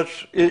are,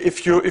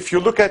 if you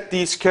look at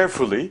these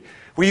carefully,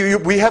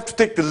 we have to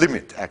take the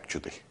limit,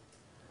 actually.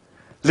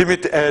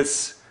 Limit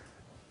as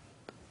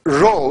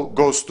rho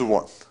goes to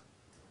 1.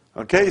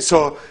 Okay,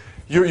 so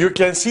you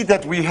can see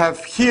that we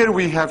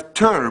have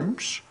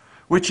terms,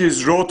 which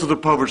is rho to the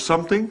power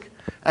something,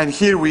 and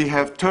here we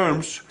have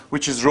terms,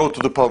 which is rho to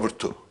the power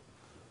 2.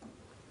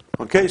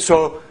 Okay,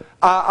 so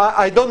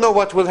I don't know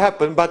what will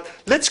happen, but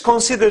let's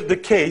consider the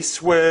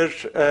case where,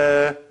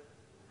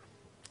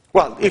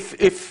 well,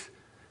 if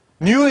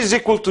nu is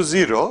equal to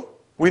 0,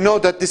 we know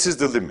that this is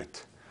the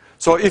limit.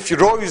 So if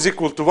rho is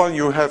equal to 1,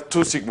 you have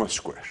 2 sigma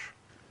square.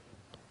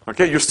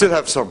 Okay, you still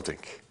have something.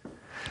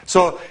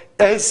 So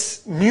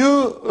as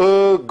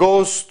nu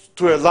goes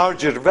to a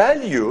larger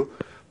value,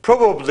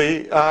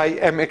 probably I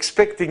am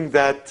expecting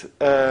that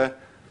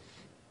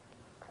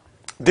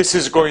this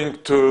is going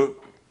to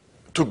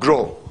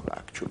grow,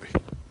 actually.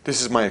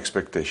 This is my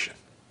expectation.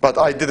 But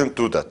I didn't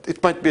do that.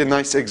 It might be a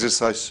nice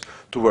exercise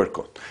to work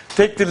on.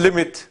 Take the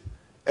limit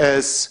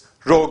as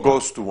rho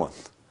goes to 1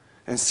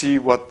 and see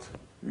what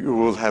you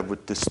will have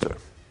with this term.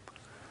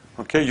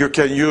 Okay, you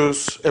can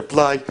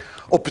apply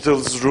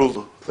Hopital's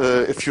rule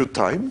a few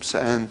times,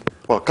 and,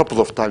 well, a couple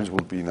of times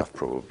will be enough,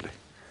 probably.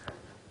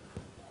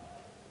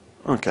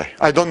 Okay,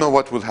 I don't know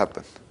what will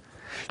happen.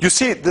 You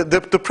see,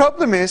 the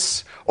problem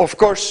is, of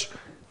course,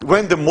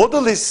 when the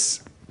model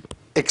is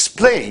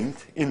explained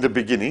in the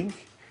beginning,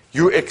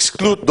 you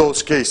exclude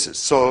those cases.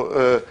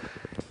 So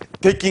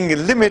taking a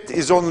limit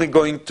is only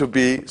going to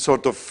be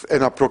sort of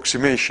an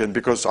approximation,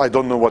 because I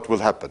don't know what will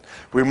happen.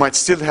 We might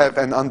still have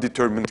an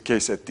undetermined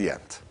case at the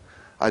end.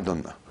 I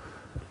don't know.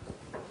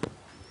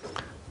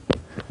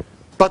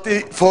 But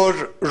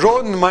for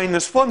rho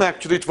minus 1,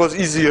 actually, it was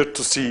easier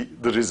to see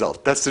the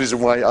result. That's the reason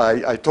why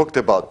I talked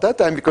about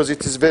that, and because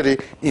it is very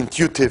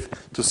intuitive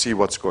to see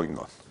what's going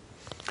on.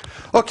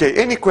 Okay,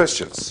 any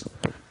questions?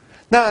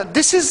 Now,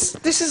 this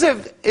is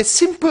a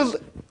simple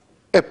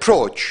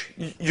approach.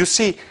 You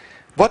see,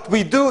 what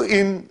we do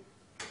in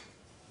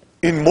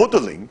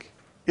modeling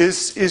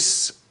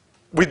is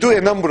we do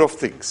a number of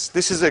things.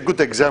 This is a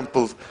good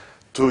example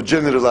to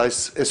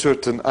generalize a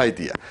certain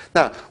idea.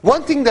 Now,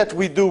 one thing that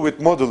we do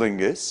with modeling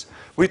is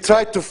we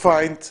try to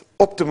find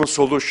optimal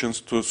solutions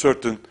to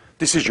certain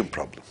decision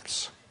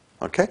problems.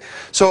 Okay?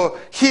 So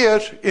here,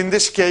 in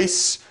this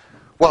case,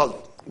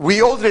 well,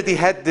 we already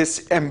had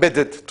this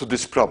embedded to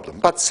this problem.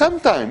 But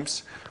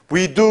sometimes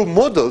we do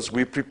models,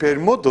 we prepare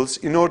models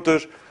in order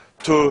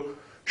to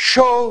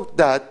show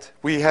that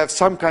we have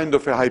some kind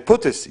of a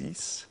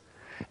hypothesis,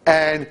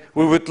 and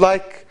we would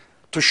like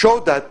to show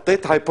that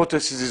that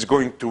hypothesis is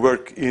going to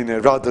work in a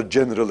rather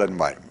general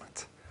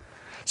environment.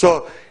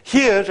 So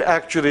here,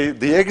 actually,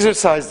 the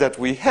exercise that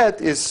we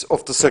had is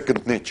of the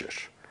second nature.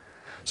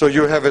 So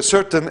you have a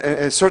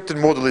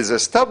certain model is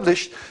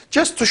established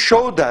just to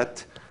show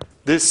that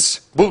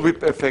this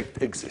bullwhip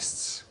effect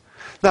exists.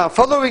 Now,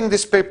 following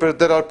this paper,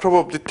 there are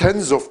probably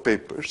tens of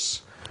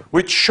papers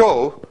which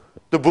show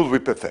the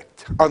bullwhip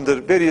effect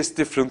under various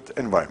different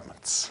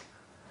environments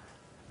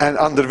and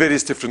under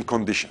various different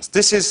conditions.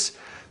 This is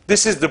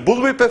the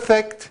bullwhip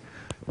effect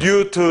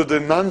due to the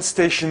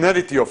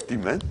non-stationarity of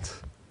demand,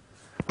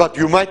 but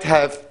you might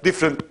have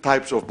different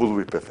types of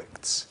bullwhip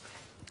effects.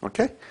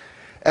 Okay?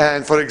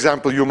 And for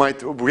example,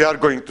 we are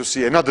going to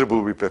see another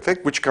bullwhip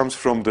effect which comes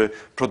from the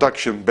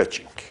production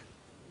batching.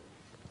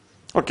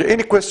 Okay,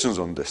 any questions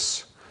on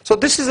this? So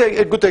this is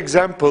a good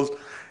example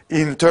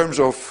in terms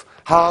of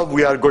how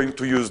we are going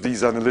to use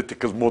these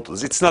analytical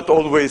models. It's not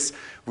always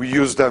we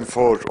use them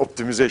for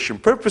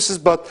optimization purposes,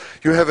 but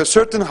you have a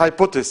certain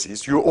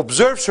hypothesis. You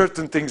observe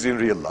certain things in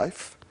real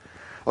life.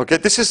 Okay,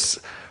 this is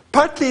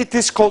partly it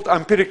is called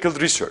empirical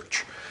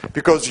research,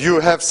 because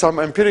you have some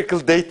empirical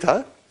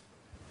data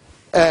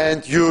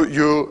and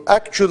you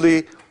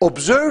actually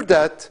observe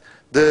that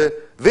the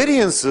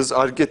variances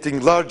are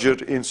getting larger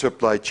in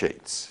supply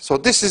chains. So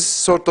this is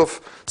sort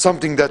of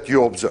something that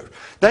you observe.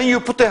 Then you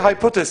put a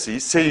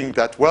hypothesis saying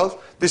that, well,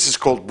 this is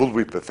called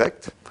bullwhip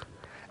effect.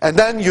 And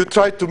then you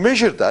try to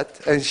measure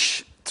that and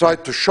try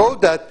to show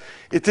that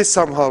it is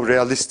somehow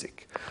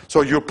realistic.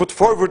 So you put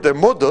forward a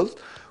model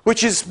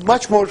which is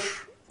much more,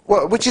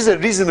 well, which is a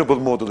reasonable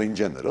model in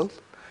general.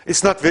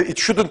 It's not very, it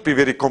shouldn't be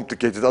very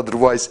complicated,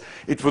 otherwise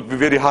it would be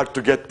very hard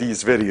to get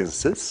these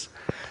variances.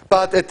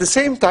 But at the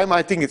same time,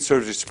 I think it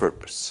serves its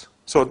purpose.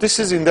 So this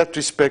is, in that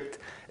respect,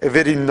 a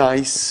very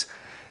nice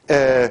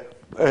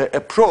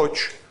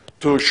approach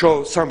to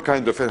show some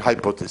kind of a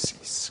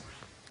hypothesis.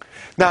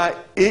 Now,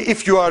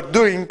 if you are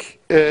doing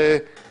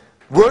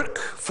work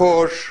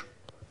for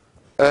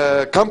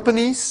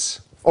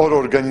companies or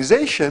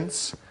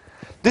organizations,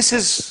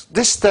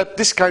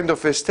 this kind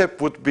of a step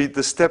would be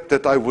the step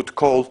that I would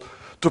call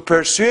to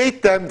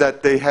persuade them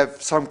that they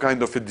have some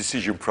kind of a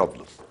decision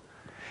problem.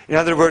 In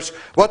other words,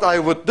 what I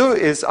would do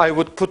is I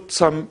would put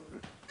some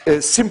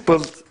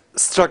simple,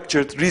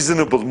 structured,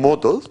 reasonable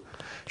model,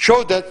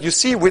 show that, you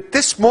see, with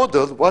this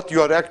model, what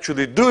you are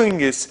actually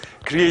doing is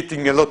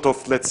creating a lot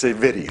of, let's say,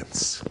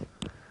 variance.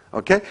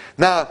 Okay?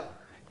 Now,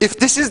 if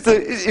this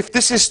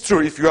is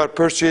true, if you are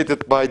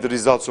persuaded by the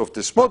results of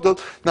this model,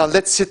 now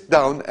let's sit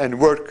down and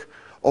work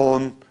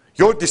on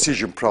your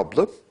decision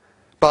problem,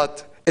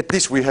 but at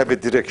least we have a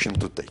direction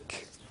to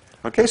take.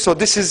 Okay, so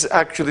this is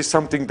actually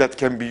something that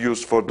can be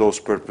used for those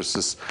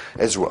purposes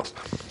as well.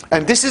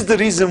 And this is the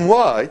reason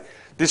why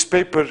this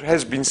paper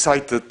has been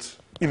cited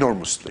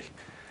enormously.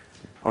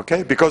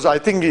 Okay, because I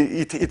think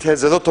it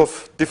has a lot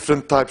of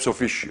different types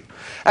of issue.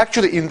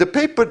 Actually, in the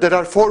paper, there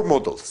are 4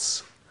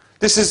 models.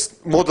 This is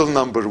model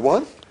number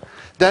 1.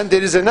 Then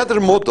there is another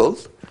model,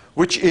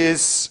 which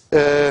is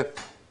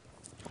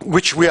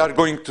which we are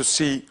going to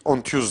see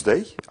on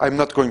Tuesday. I'm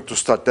not going to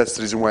start. That's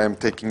the reason why I'm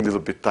taking a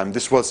little bit time.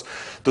 This was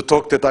the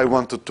talk that I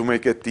wanted to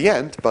make at the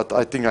end, but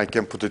I think I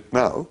can put it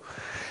now.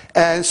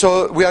 And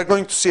so we are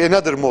going to see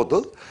another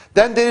model.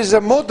 Then there is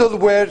a model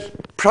where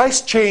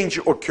price change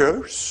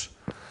occurs.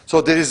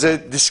 So there is a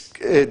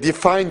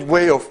defined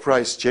way of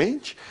price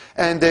change.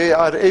 And they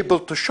are able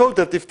to show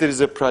that if there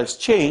is a price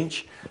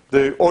change,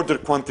 the order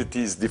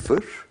quantities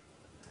differ.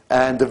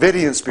 And the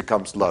variance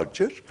becomes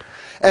larger.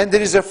 And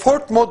there is a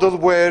 4th model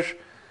where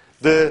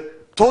the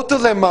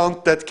total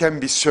amount that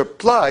can be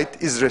supplied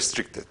is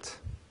restricted.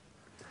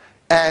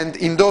 And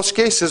in those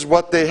cases,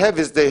 what they have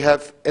is they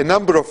have a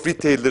number of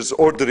retailers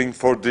ordering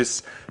for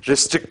this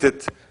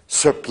restricted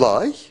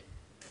supply.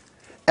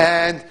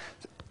 And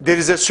there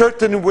is a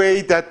certain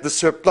way that the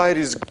supplier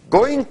is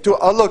going to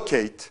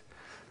allocate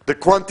the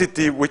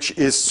quantity which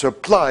is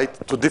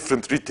supplied to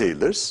different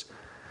retailers.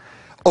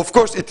 Of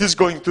course, it is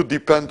going to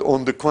depend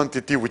on the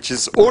quantity which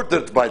is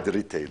ordered by the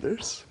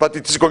retailers, but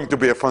it is going to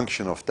be a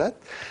function of that.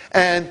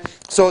 And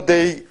so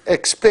they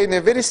explain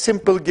a very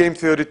simple game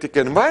theoretic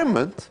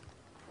environment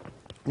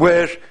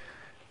where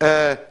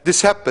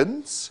this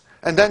happens,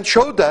 and then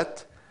show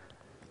that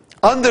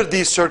under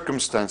these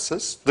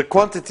circumstances, the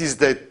quantities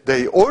that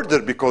they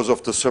order because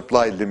of the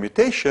supply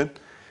limitation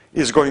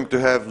is going to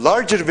have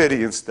larger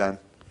variance than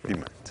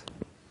demand.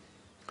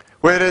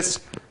 Whereas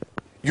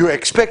you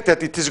expect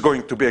that it is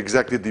going to be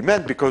exactly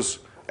demand because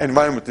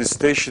environment is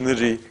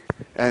stationary,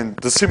 and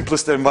the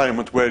simplest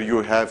environment where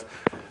you have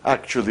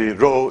actually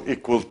rho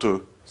equal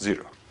to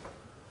 0.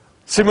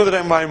 Similar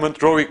environment,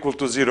 rho equal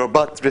to 0,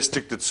 but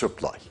restricted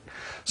supply.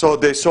 So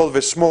they solve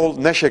a small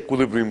Nash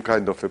equilibrium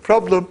kind of a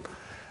problem,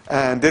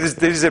 and there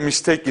is a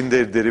mistake in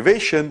their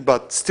derivation,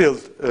 but still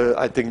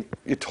I think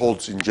it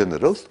holds in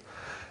general.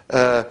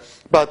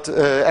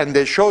 And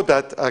they show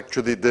that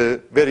actually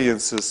the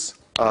variances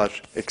are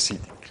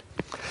exceeding.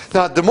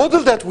 Now, the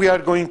model that we are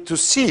going to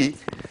see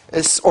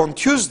is on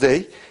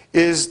Tuesday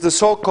is the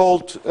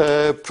so-called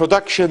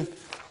production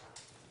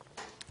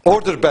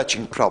order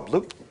batching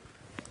problem.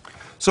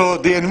 So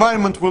the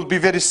environment will be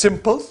very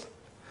simple.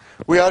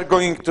 We are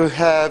going to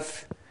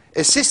have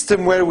a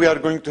system where we are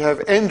going to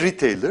have n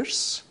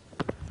retailers,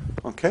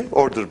 okay,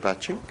 order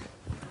batching.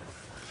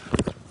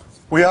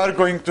 We are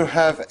going to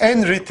have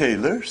n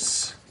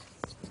retailers,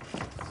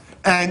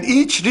 and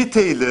each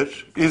retailer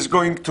is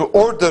going to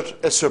order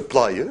a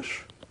supplier.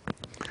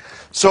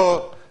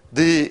 So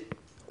the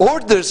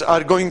orders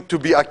are going to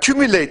be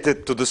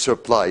accumulated to the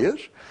supplier.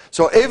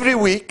 So every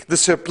week, the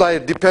supplier,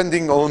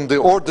 depending on the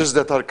orders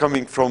that are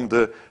coming from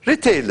the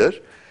retailer,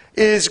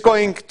 is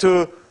going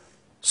to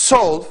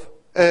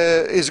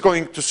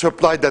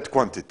supply that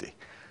quantity.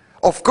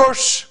 Of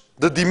course,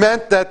 the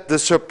demand that the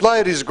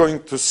supplier is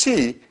going to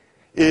see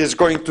is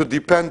going to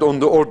depend on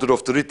the order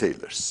of the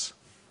retailers.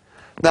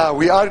 Now,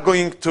 we are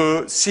going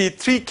to see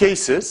 3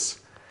 cases.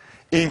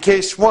 In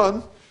case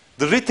 1,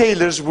 the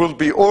retailers will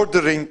be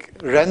ordering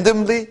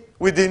randomly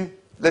within,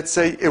 let's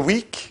say, a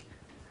week.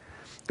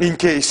 In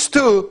case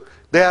 2,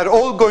 they are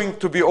all going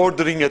to be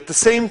ordering at the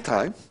same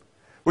time,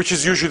 which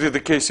is usually the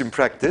case in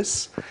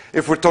practice.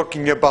 If we're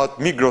talking about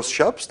Migros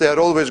shops, they are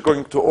always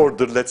going to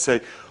order, let's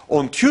say,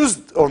 on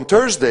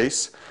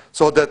Thursdays,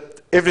 so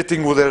that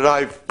everything will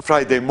arrive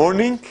Friday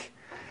morning,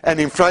 And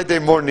in Friday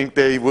morning,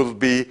 they will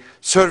be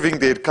serving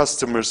their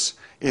customers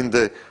in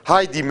the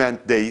high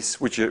demand days,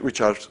 which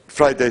are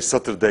Friday,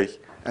 Saturday,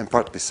 and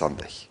partly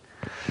Sunday.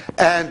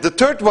 And the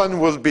third one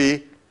will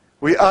be,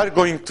 we are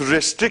going to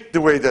restrict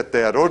the way that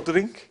they are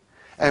ordering,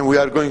 and we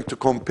are going to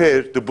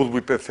compare the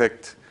bullwhip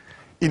effect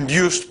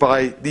induced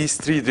by these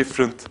three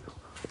different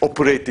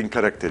operating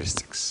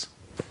characteristics.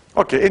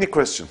 Okay, any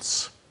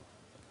questions?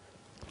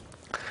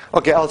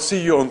 Okay, I'll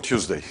see you on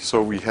Tuesday.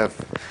 So we have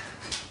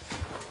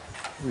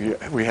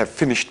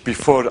finished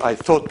before I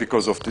thought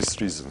because of this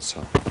reason.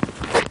 So.